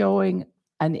capable of showing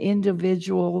an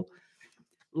individual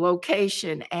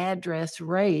location, address,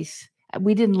 race.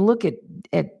 We didn't look at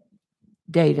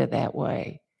data that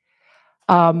way.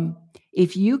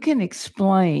 If you can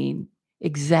explain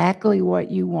exactly what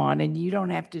you want, and you don't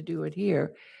have to do it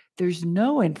here, there's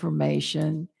no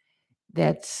information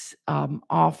that's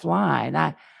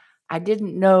offline. I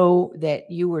didn't know that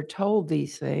you were told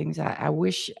these things. I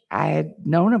wish I had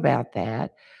known about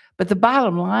that. But the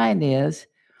bottom line is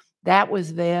that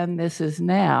was then, this is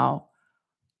now.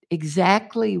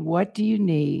 Exactly what do you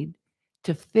need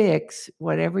to fix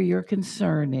whatever your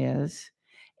concern is?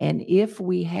 And if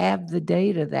we have the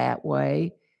data that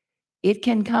way, it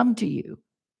can come to you.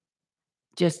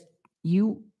 Just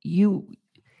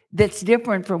that's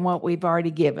different from what we've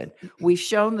already given. We've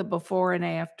shown the before and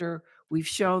after. We've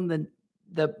shown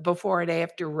the before and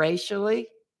after racially.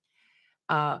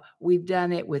 We've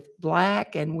done it with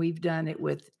Black, and we've done it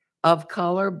with of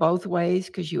color, both ways,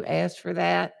 because you asked for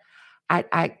that.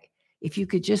 If you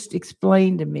could just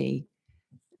explain to me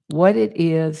what it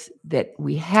is that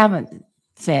we haven't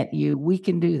sent you, we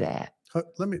can do that.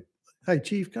 Hey,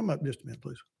 Chief, come up just a minute,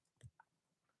 please.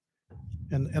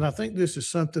 And I think this is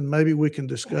something maybe we can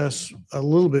discuss a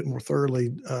little bit more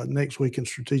thoroughly next week in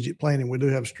strategic planning. We do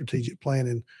have strategic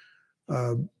planning.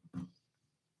 Madam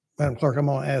Clerk, I'm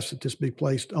going to ask that this be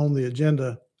placed on the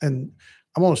agenda, and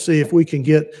I'm going to see if we can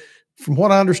get, from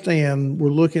what I understand, we're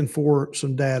looking for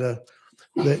some data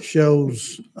that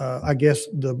shows, I guess,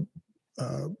 the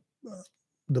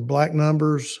Black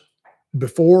numbers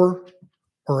before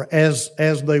or as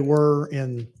they were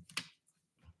in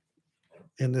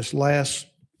this last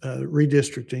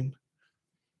redistricting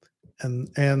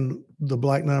and the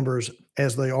black numbers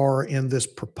as they are in this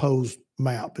proposed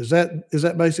map. Is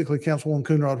that basically, Councilwoman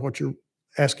Coonrod, what you're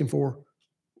asking for?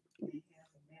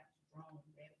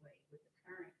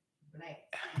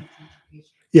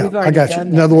 Yeah, We've I already got you. done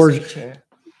In that, other Mr. words, Chair.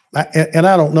 and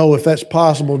I don't know if that's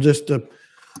possible, just to,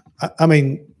 I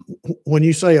mean, when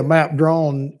you say a map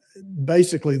drawn,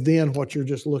 basically then what you're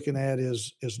just looking at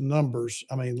is numbers.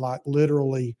 I mean, like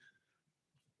literally,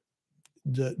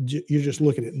 you're just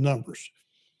looking at numbers.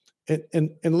 And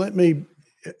let me,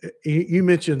 you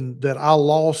mentioned that I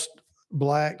lost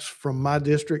blacks from my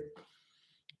district,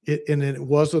 and it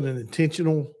wasn't an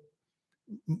intentional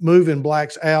moving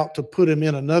blacks out to put them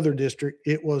in another district.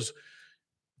 It was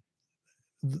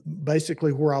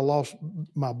basically where I lost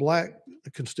my black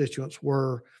constituents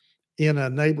were in a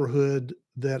neighborhood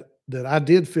that I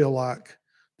did feel like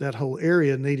that whole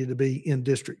area needed to be in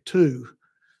District 2.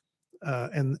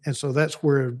 And so that's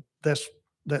where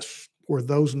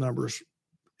those numbers,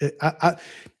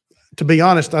 to be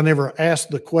honest, I never asked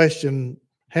the question,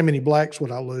 how many blacks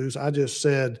would I lose? I just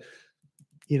said,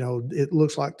 you know, it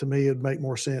looks like to me it'd make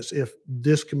more sense if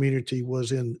this community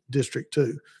was in District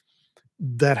 2.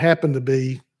 That happened to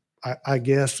be, I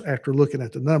guess, after looking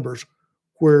at the numbers,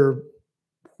 where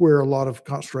a lot of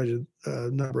concentrated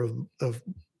number of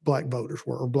black voters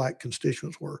were, or black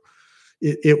constituents were.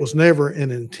 It was never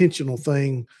an intentional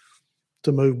thing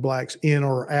to move blacks in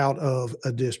or out of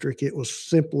a district. It was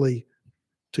simply,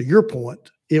 to your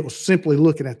point, it was simply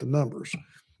looking at the numbers.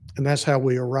 And that's how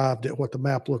we arrived at what the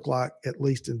map looked like, at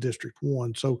least in District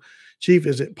 1. So, Chief,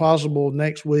 is it possible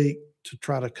next week to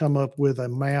try to come up with a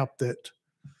map that,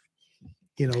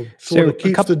 you know, sort of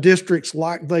keeps the districts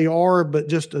like they are, but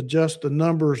just adjust the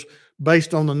numbers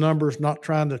based on the numbers, not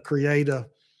trying to create a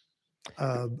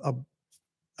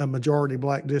majority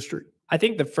black district? I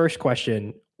think the first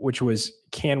question, which was,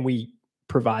 can we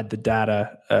provide the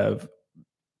data of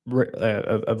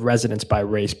residents by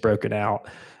race broken out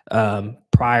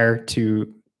prior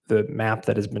to the map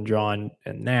that has been drawn,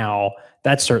 and now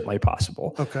that's certainly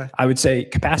possible. Okay. I would say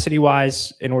capacity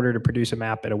wise, in order to produce a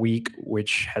map in a week,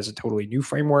 which has a totally new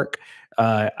framework,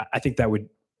 I think that would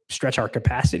stretch our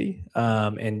capacity.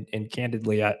 And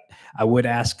candidly, I would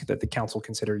ask that the council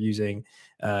consider using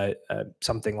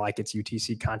something like its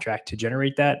UTC contract to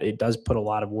generate that. It does put a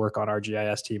lot of work on our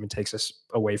GIS team and takes us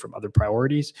away from other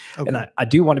priorities. Okay. And I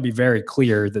do want to be very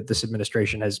clear that this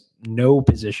administration has no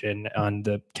position on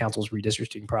the council's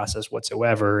redistricting process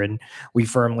whatsoever. And we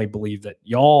firmly believe that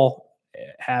y'all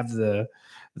have the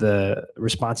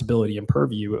responsibility and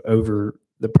purview over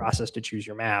the process to choose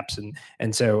your maps.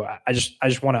 And so I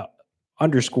just want to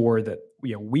underscore that,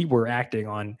 you know, we were acting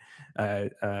on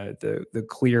the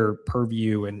clear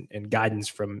purview and guidance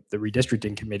from the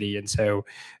redistricting committee. And so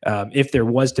if there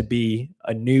was to be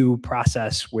a new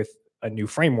process with a new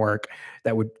framework,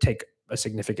 that would take a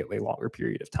significantly longer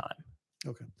period of time.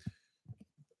 Okay.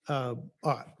 All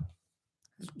right.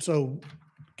 So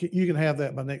you can have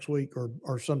that by next week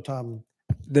or sometime.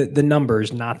 The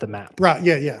numbers, not the map. Right.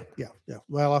 Yeah.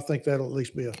 Well, I think that'll at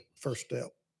least be a first step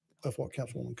of what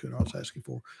Councilwoman Coonrod is asking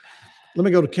for. Let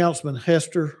me go to Councilman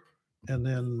Hester, and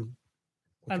then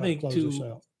we'll I think close this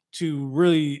out. to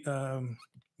really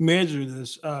measure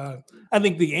this, I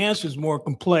think the answer is more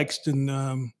complex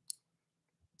than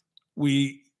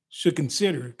we should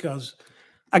consider, because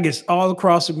I guess all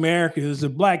across America is a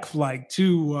black flight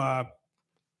too.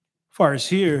 Far as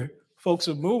here, folks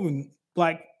are moving,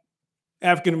 black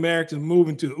African Americans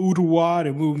moving to Ottawa,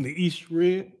 they're moving to East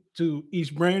Red, to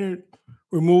East Brainerd,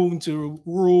 we're moving to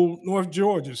rural North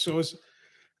Georgia.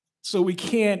 So we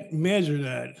can't measure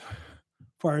that as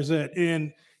far as that.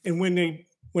 And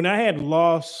when I had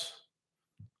loss,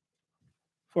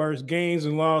 as far as gains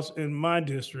and loss in my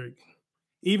district,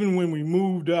 even when we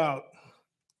moved out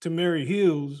to Mary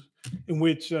Hills, in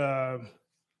which the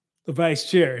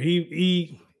vice chair,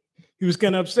 he was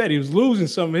kind of upset. He was losing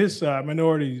some of his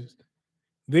minorities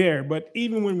there. But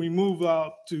even when we moved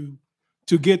out to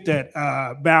get that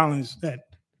balance, that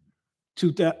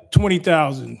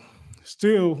 20,000,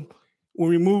 still, when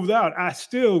we moved out, I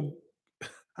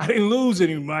didn't lose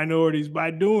any minorities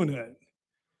by doing that.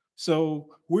 So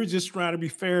we're just trying to be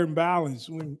fair and balanced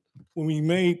when we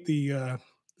made the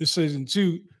decision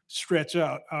to stretch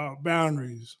out our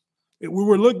boundaries. We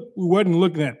wasn't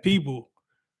looking at people.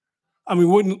 I mean,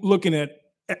 we weren't looking at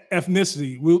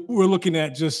ethnicity. We're looking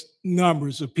at just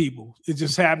numbers of people. It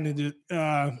just happened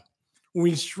that when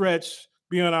we stretched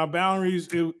beyond our boundaries,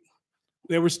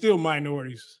 there were still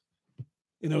minorities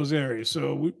in those areas.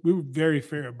 So we were very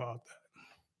fair about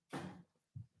that.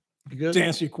 You good? To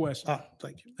answer your question.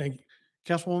 Thank you. Thank you.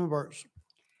 Councilwoman Burks.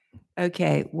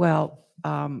 Okay, well,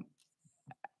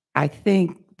 I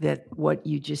think that what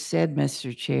you just said,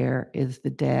 Mr. Chair, is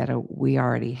the data we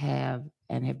already have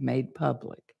and have made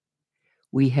public.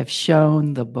 We have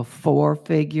shown the before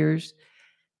figures.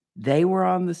 They were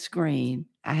on the screen.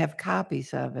 I have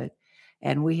copies of it.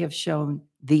 And we have shown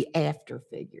the after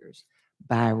figures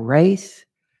by race,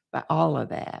 by all of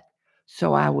that.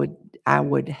 So I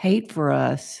would hate for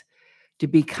us to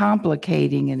be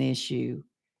complicating an issue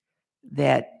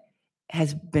that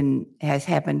has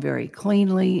happened very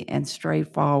cleanly and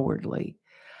straightforwardly.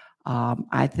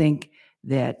 I think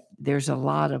that there's a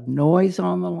lot of noise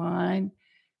on the line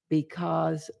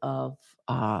because of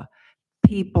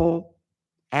people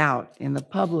out in the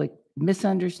public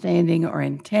misunderstanding or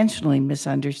intentionally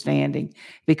misunderstanding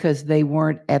because they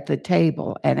weren't at the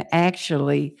table. And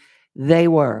actually, they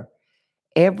were.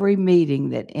 Every meeting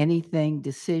that anything,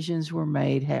 decisions were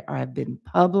made have been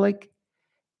public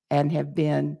and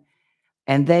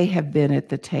they have been at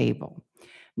the table.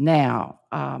 Now,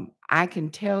 I can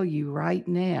tell you right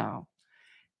now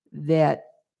that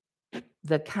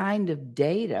the kind of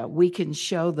data we can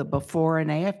show the before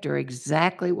and after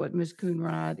exactly what Ms.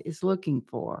 Coonrod is looking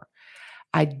for.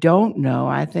 I don't know.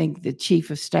 I think the chief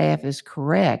of staff is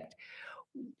correct.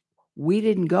 We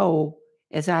didn't go,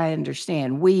 as I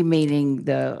understand, we meaning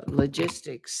the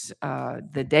logistics,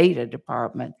 the data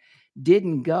department,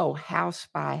 didn't go house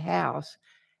by house.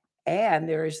 And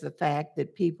there is the fact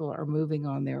that people are moving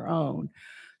on their own.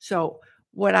 So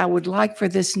what I would like for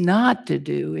this not to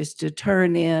do is to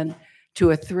turn in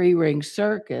to a three-ring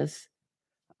circus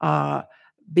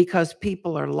because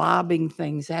people are lobbing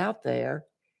things out there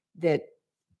that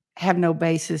have no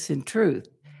basis in truth.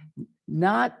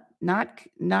 Not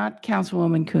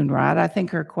Councilwoman Coonrod. I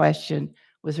think her question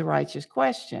was a righteous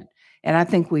question. And I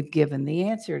think we've given the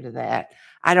answer to that.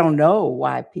 I don't know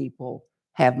why people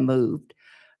have moved.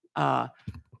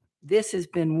 This has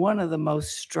been one of the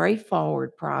most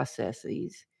straightforward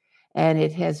processes, and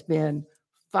it has been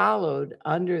followed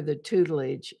under the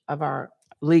tutelage of our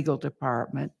legal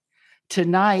department.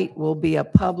 Tonight will be a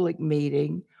public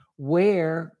meeting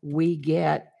where we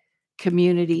get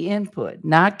community input,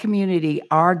 not community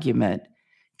argument,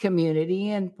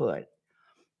 community input.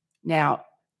 Now,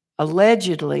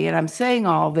 allegedly, and I'm saying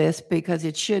all this because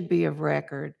it should be of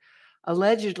record,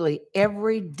 allegedly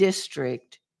every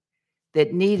district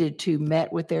that needed to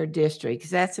met with their district,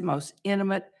 because that's the most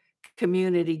intimate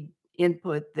community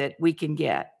input that we can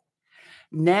get.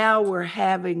 Now we're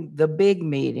having the big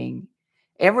meeting.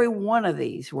 Every one of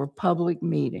these were public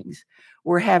meetings.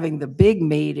 We're having the big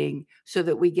meeting so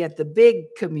that we get the big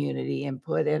community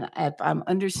input. And if I'm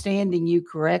understanding you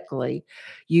correctly,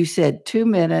 you said 2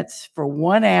 minutes for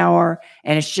 1 hour,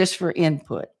 and it's just for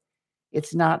input.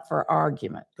 It's not for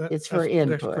argument. It's for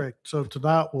input. That's correct. So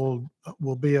tonight will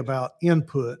be about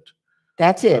input.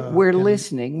 That's it. We're and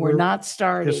listening. We're not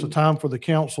starting. It's a time for the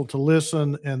council to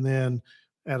listen, and then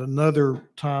at another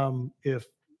time, if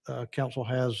council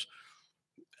has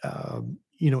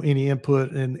any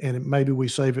input, and maybe we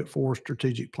save it for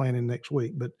strategic planning next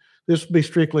week. But this will be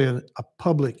strictly a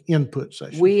public input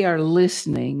session. We are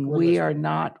listening. We are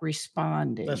not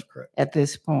responding. That's correct. At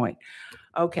this point.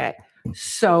 Okay.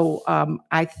 So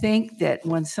I think that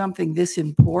when something this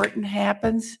important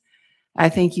happens, I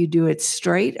think you do it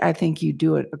straight. I think you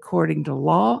do it according to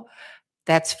law.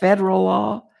 That's federal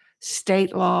law,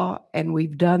 state law, and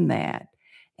we've done that.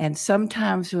 And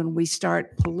sometimes when we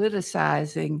start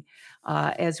politicizing,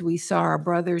 as we saw our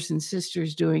brothers and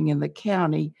sisters doing in the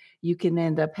county, you can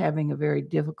end up having a very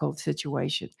difficult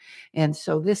situation. And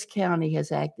so this county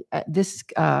has acted, this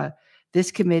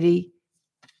committee,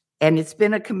 and it's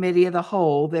been a committee of the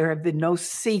whole. There have been no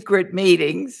secret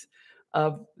meetings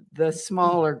of the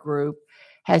smaller group,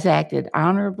 has acted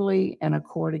honorably and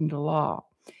according to law.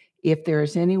 If there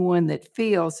is anyone that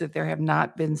feels that there have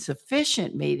not been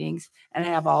sufficient meetings, and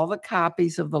have all the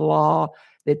copies of the law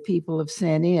that people have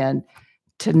sent in,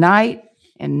 tonight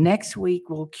and next week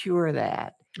will cure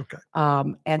that. Okay.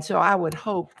 And so I would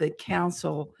hope that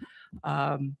council,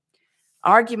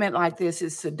 argument like this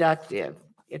is seductive.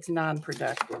 It's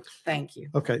non-productive. Thank you.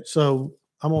 Okay, so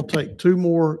I'm going to take 2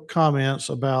 more comments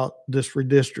about this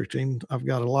redistricting. I've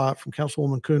got a lot from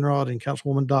Councilwoman Coonrod and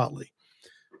Councilwoman Dotley.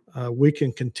 We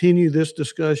can continue this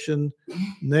discussion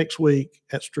next week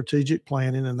at strategic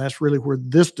planning, and that's really where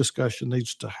this discussion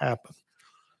needs to happen.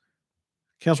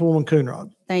 Councilwoman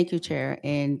Coonrod. Thank you, Chair.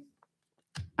 And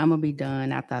I'm gonna be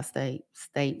done after I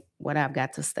state what I've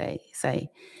got to say.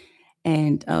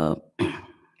 And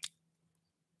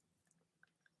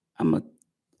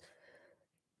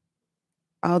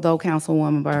although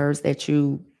Councilwoman Burrs, that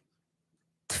you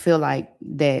feel like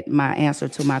that my answer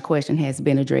to my question has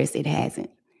been addressed. It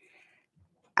hasn't.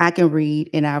 I can read,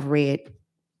 and I've read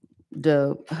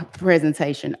the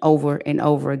presentation over and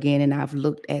over again, and I've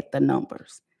looked at the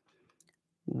numbers.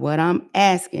 What I'm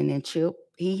asking, and Chip,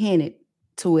 he hinted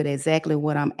to it exactly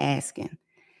what I'm asking.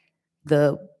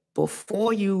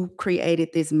 Before you created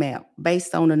this map,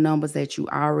 based on the numbers that you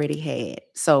already had,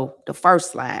 so the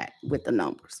first slide with the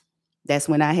numbers, that's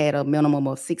when I had a minimum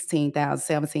of 16,000,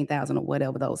 17,000, or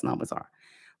whatever those numbers are.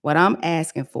 What I'm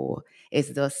asking for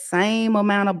is the same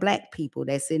amount of Black people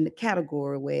that's in the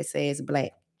category where it says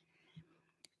Black.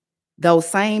 Those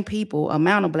same people,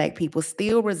 amount of Black people,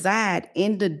 still reside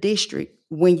in the district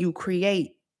when you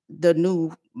create the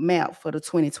new map for the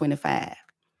 2025.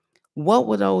 What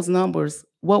would those numbers,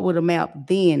 what would the map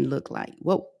then look like?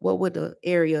 What would the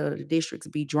area of the districts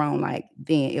be drawn like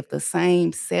then if the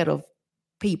same set of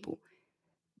people,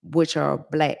 which are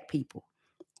Black people,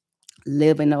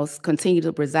 live in those, continue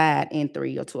to reside in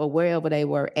 3 or 2 or wherever they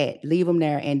were at, leave them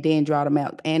there and then draw the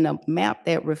map. And a map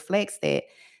that reflects that,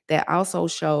 that also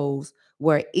shows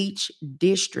where each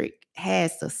district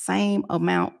has the same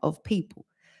amount of people.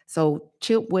 So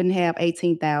Chip wouldn't have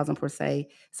 18,000 per se.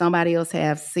 Somebody else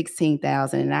have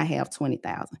 16,000 and I have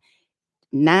 20,000.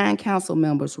 9 council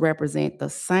members represent the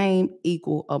same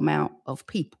equal amount of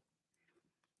people.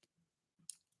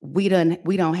 We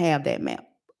don't have that map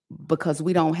because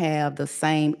we don't have the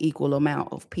same equal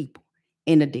amount of people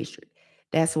in the district.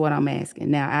 That's what I'm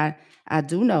asking. Now, I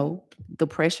do know the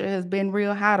pressure has been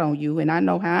real hot on you, and I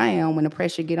know how I am when the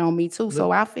pressure get on me too.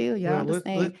 So I feel you. I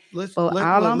understand.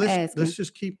 Let's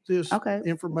just keep this Okay.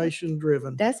 information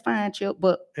driven. That's fine, Chip.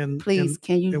 But please,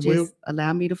 can you just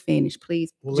allow me to finish,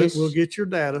 please? We'll get your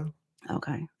data.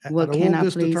 Okay. What I don't want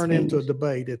this to turn into a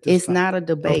debate at this It's time. not a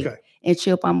debate. Okay. And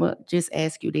Chip, I'm going to just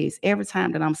ask you this. Every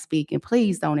time that I'm speaking,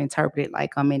 please don't interpret it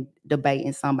like I'm in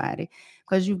debating somebody,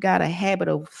 because you've got a habit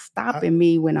of stopping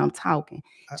me when I'm talking.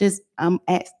 Please. I'm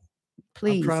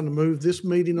trying to move this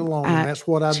meeting along, and that's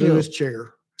what I do as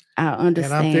chair. I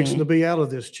understand. And I'm fixing to be out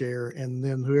of this chair, and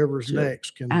then whoever's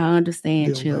next can. I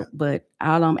understand, Chip, but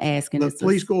all I'm asking is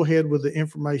please go ahead with the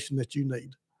information that you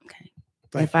need. Okay.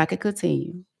 If I could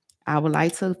continue, I would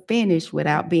like to finish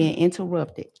without being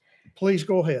interrupted. Please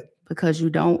go ahead. Because you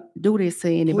don't do this to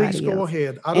anybody else. Please go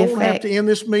ahead. I don't have to end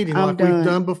this meeting like we've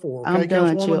done before. Okay, I'm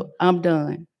done, Chip. I'm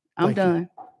done. I'm done.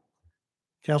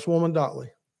 Councilwoman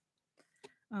Dotley.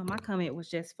 My comment was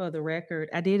just for the record.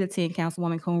 I did attend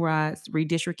Councilwoman Coonrod's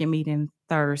redistricting meeting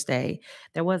Thursday.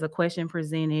 There was a question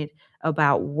presented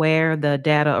about where the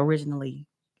data originally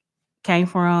came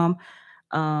from,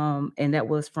 and that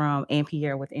was from Ann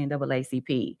Pierre with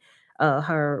NAACP.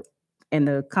 And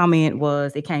the comment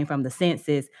was it came from the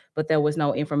census, but there was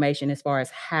no information as far as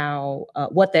how,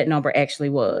 what that number actually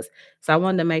was. So I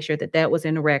wanted to make sure that that was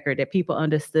in the record, that people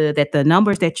understood that the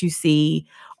numbers that you see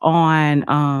on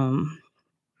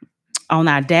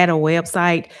our data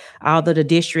website, all of the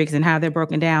districts and how they're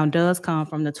broken down does come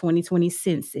from the 2020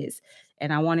 census.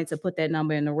 And I wanted to put that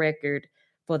number in the record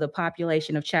for the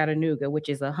population of Chattanooga, which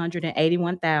is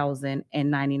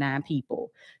 181,099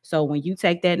 people. So when you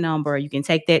take that number, you can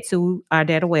take that to our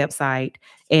data website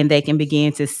and they can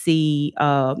begin to see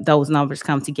those numbers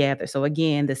come together. So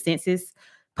again, the census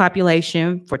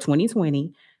population for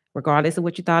 2020, regardless of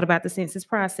what you thought about the census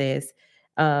process,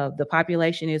 the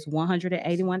population is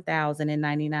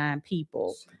 181,099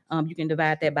 people. You can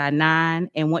divide that by 9.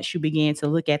 And once you begin to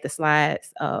look at the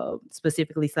slides,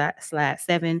 specifically slide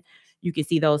 7, you can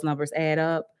see those numbers add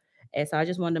up. And so I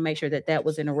just wanted to make sure that that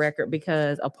was in the record,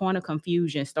 because a point of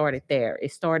confusion started there.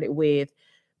 It started with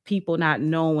people not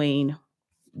knowing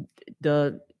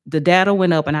the data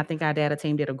went up, and I think our data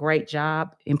team did a great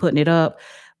job in putting it up.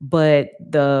 But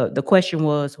the question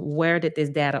was, where did this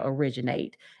data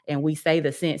originate? And we say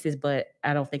the census, but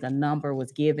I don't think a number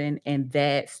was given, and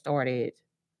that started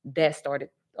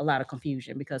a lot of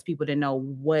confusion because people didn't know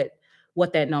what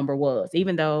that number was,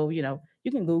 even though, you know,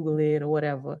 you can Google it or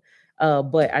whatever.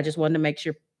 But I just wanted to make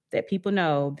sure that people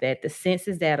know that the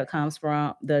census data came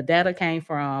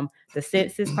from the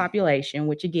census population,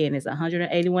 which again is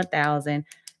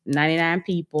 181,099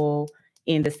 people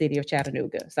in the city of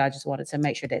Chattanooga. So I just wanted to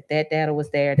make sure that that data was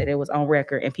there, that it was on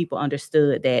record, and people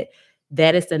understood that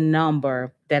that is the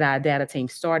number that our data team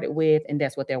started with, and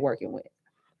that's what they're working with.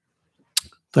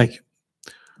 Thank you.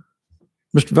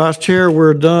 Mr. Vice Chair,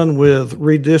 we're done with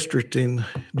redistricting.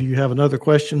 Do you have another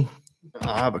question?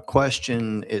 I have a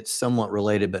question. It's somewhat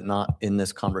related, but not in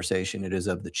this conversation. It is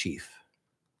of the chief.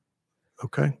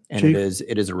 Okay. And Chief?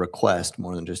 it is a request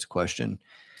more than just a question.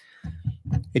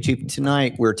 Hey, Chief,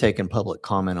 tonight we're taking public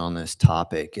comment on this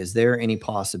topic. Is there any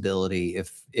possibility,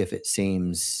 if it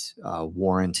seems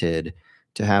warranted,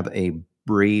 to have a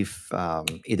brief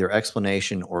either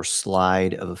explanation or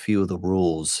slide of a few of the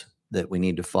rules that we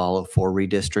need to follow for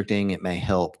redistricting? It may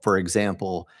help. For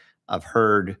example, I've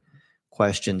heard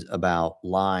questions about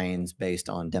lines based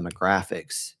on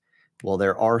demographics. Well,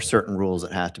 there are certain rules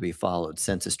that have to be followed.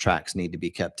 Census tracts need to be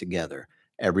kept together.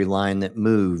 Every line that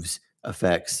moves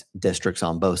affects districts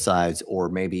on both sides, or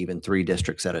maybe even 3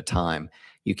 districts at a time.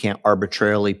 You can't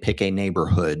arbitrarily pick a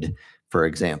neighborhood, for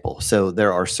example. So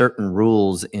there are certain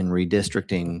rules in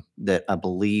redistricting that I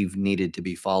believe needed to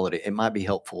be followed. It might be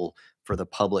helpful for the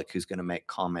public who's going to make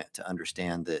comment to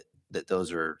understand that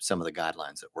those are some of the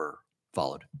guidelines that were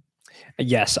followed.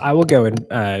 Yes, I will go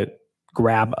and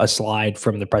grab a slide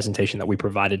from the presentation that we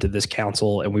provided to this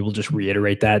council, and we will just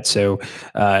reiterate that. So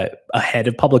ahead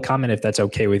of public comment, if that's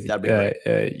okay with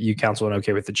you, council, and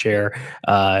okay with the chair,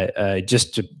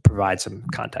 just to provide some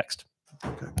context.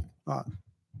 Okay. All right.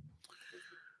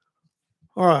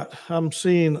 All right. I'm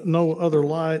seeing no other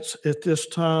lights at this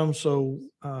time. So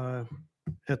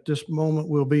at this moment,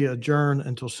 we'll be adjourned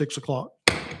until 6 o'clock.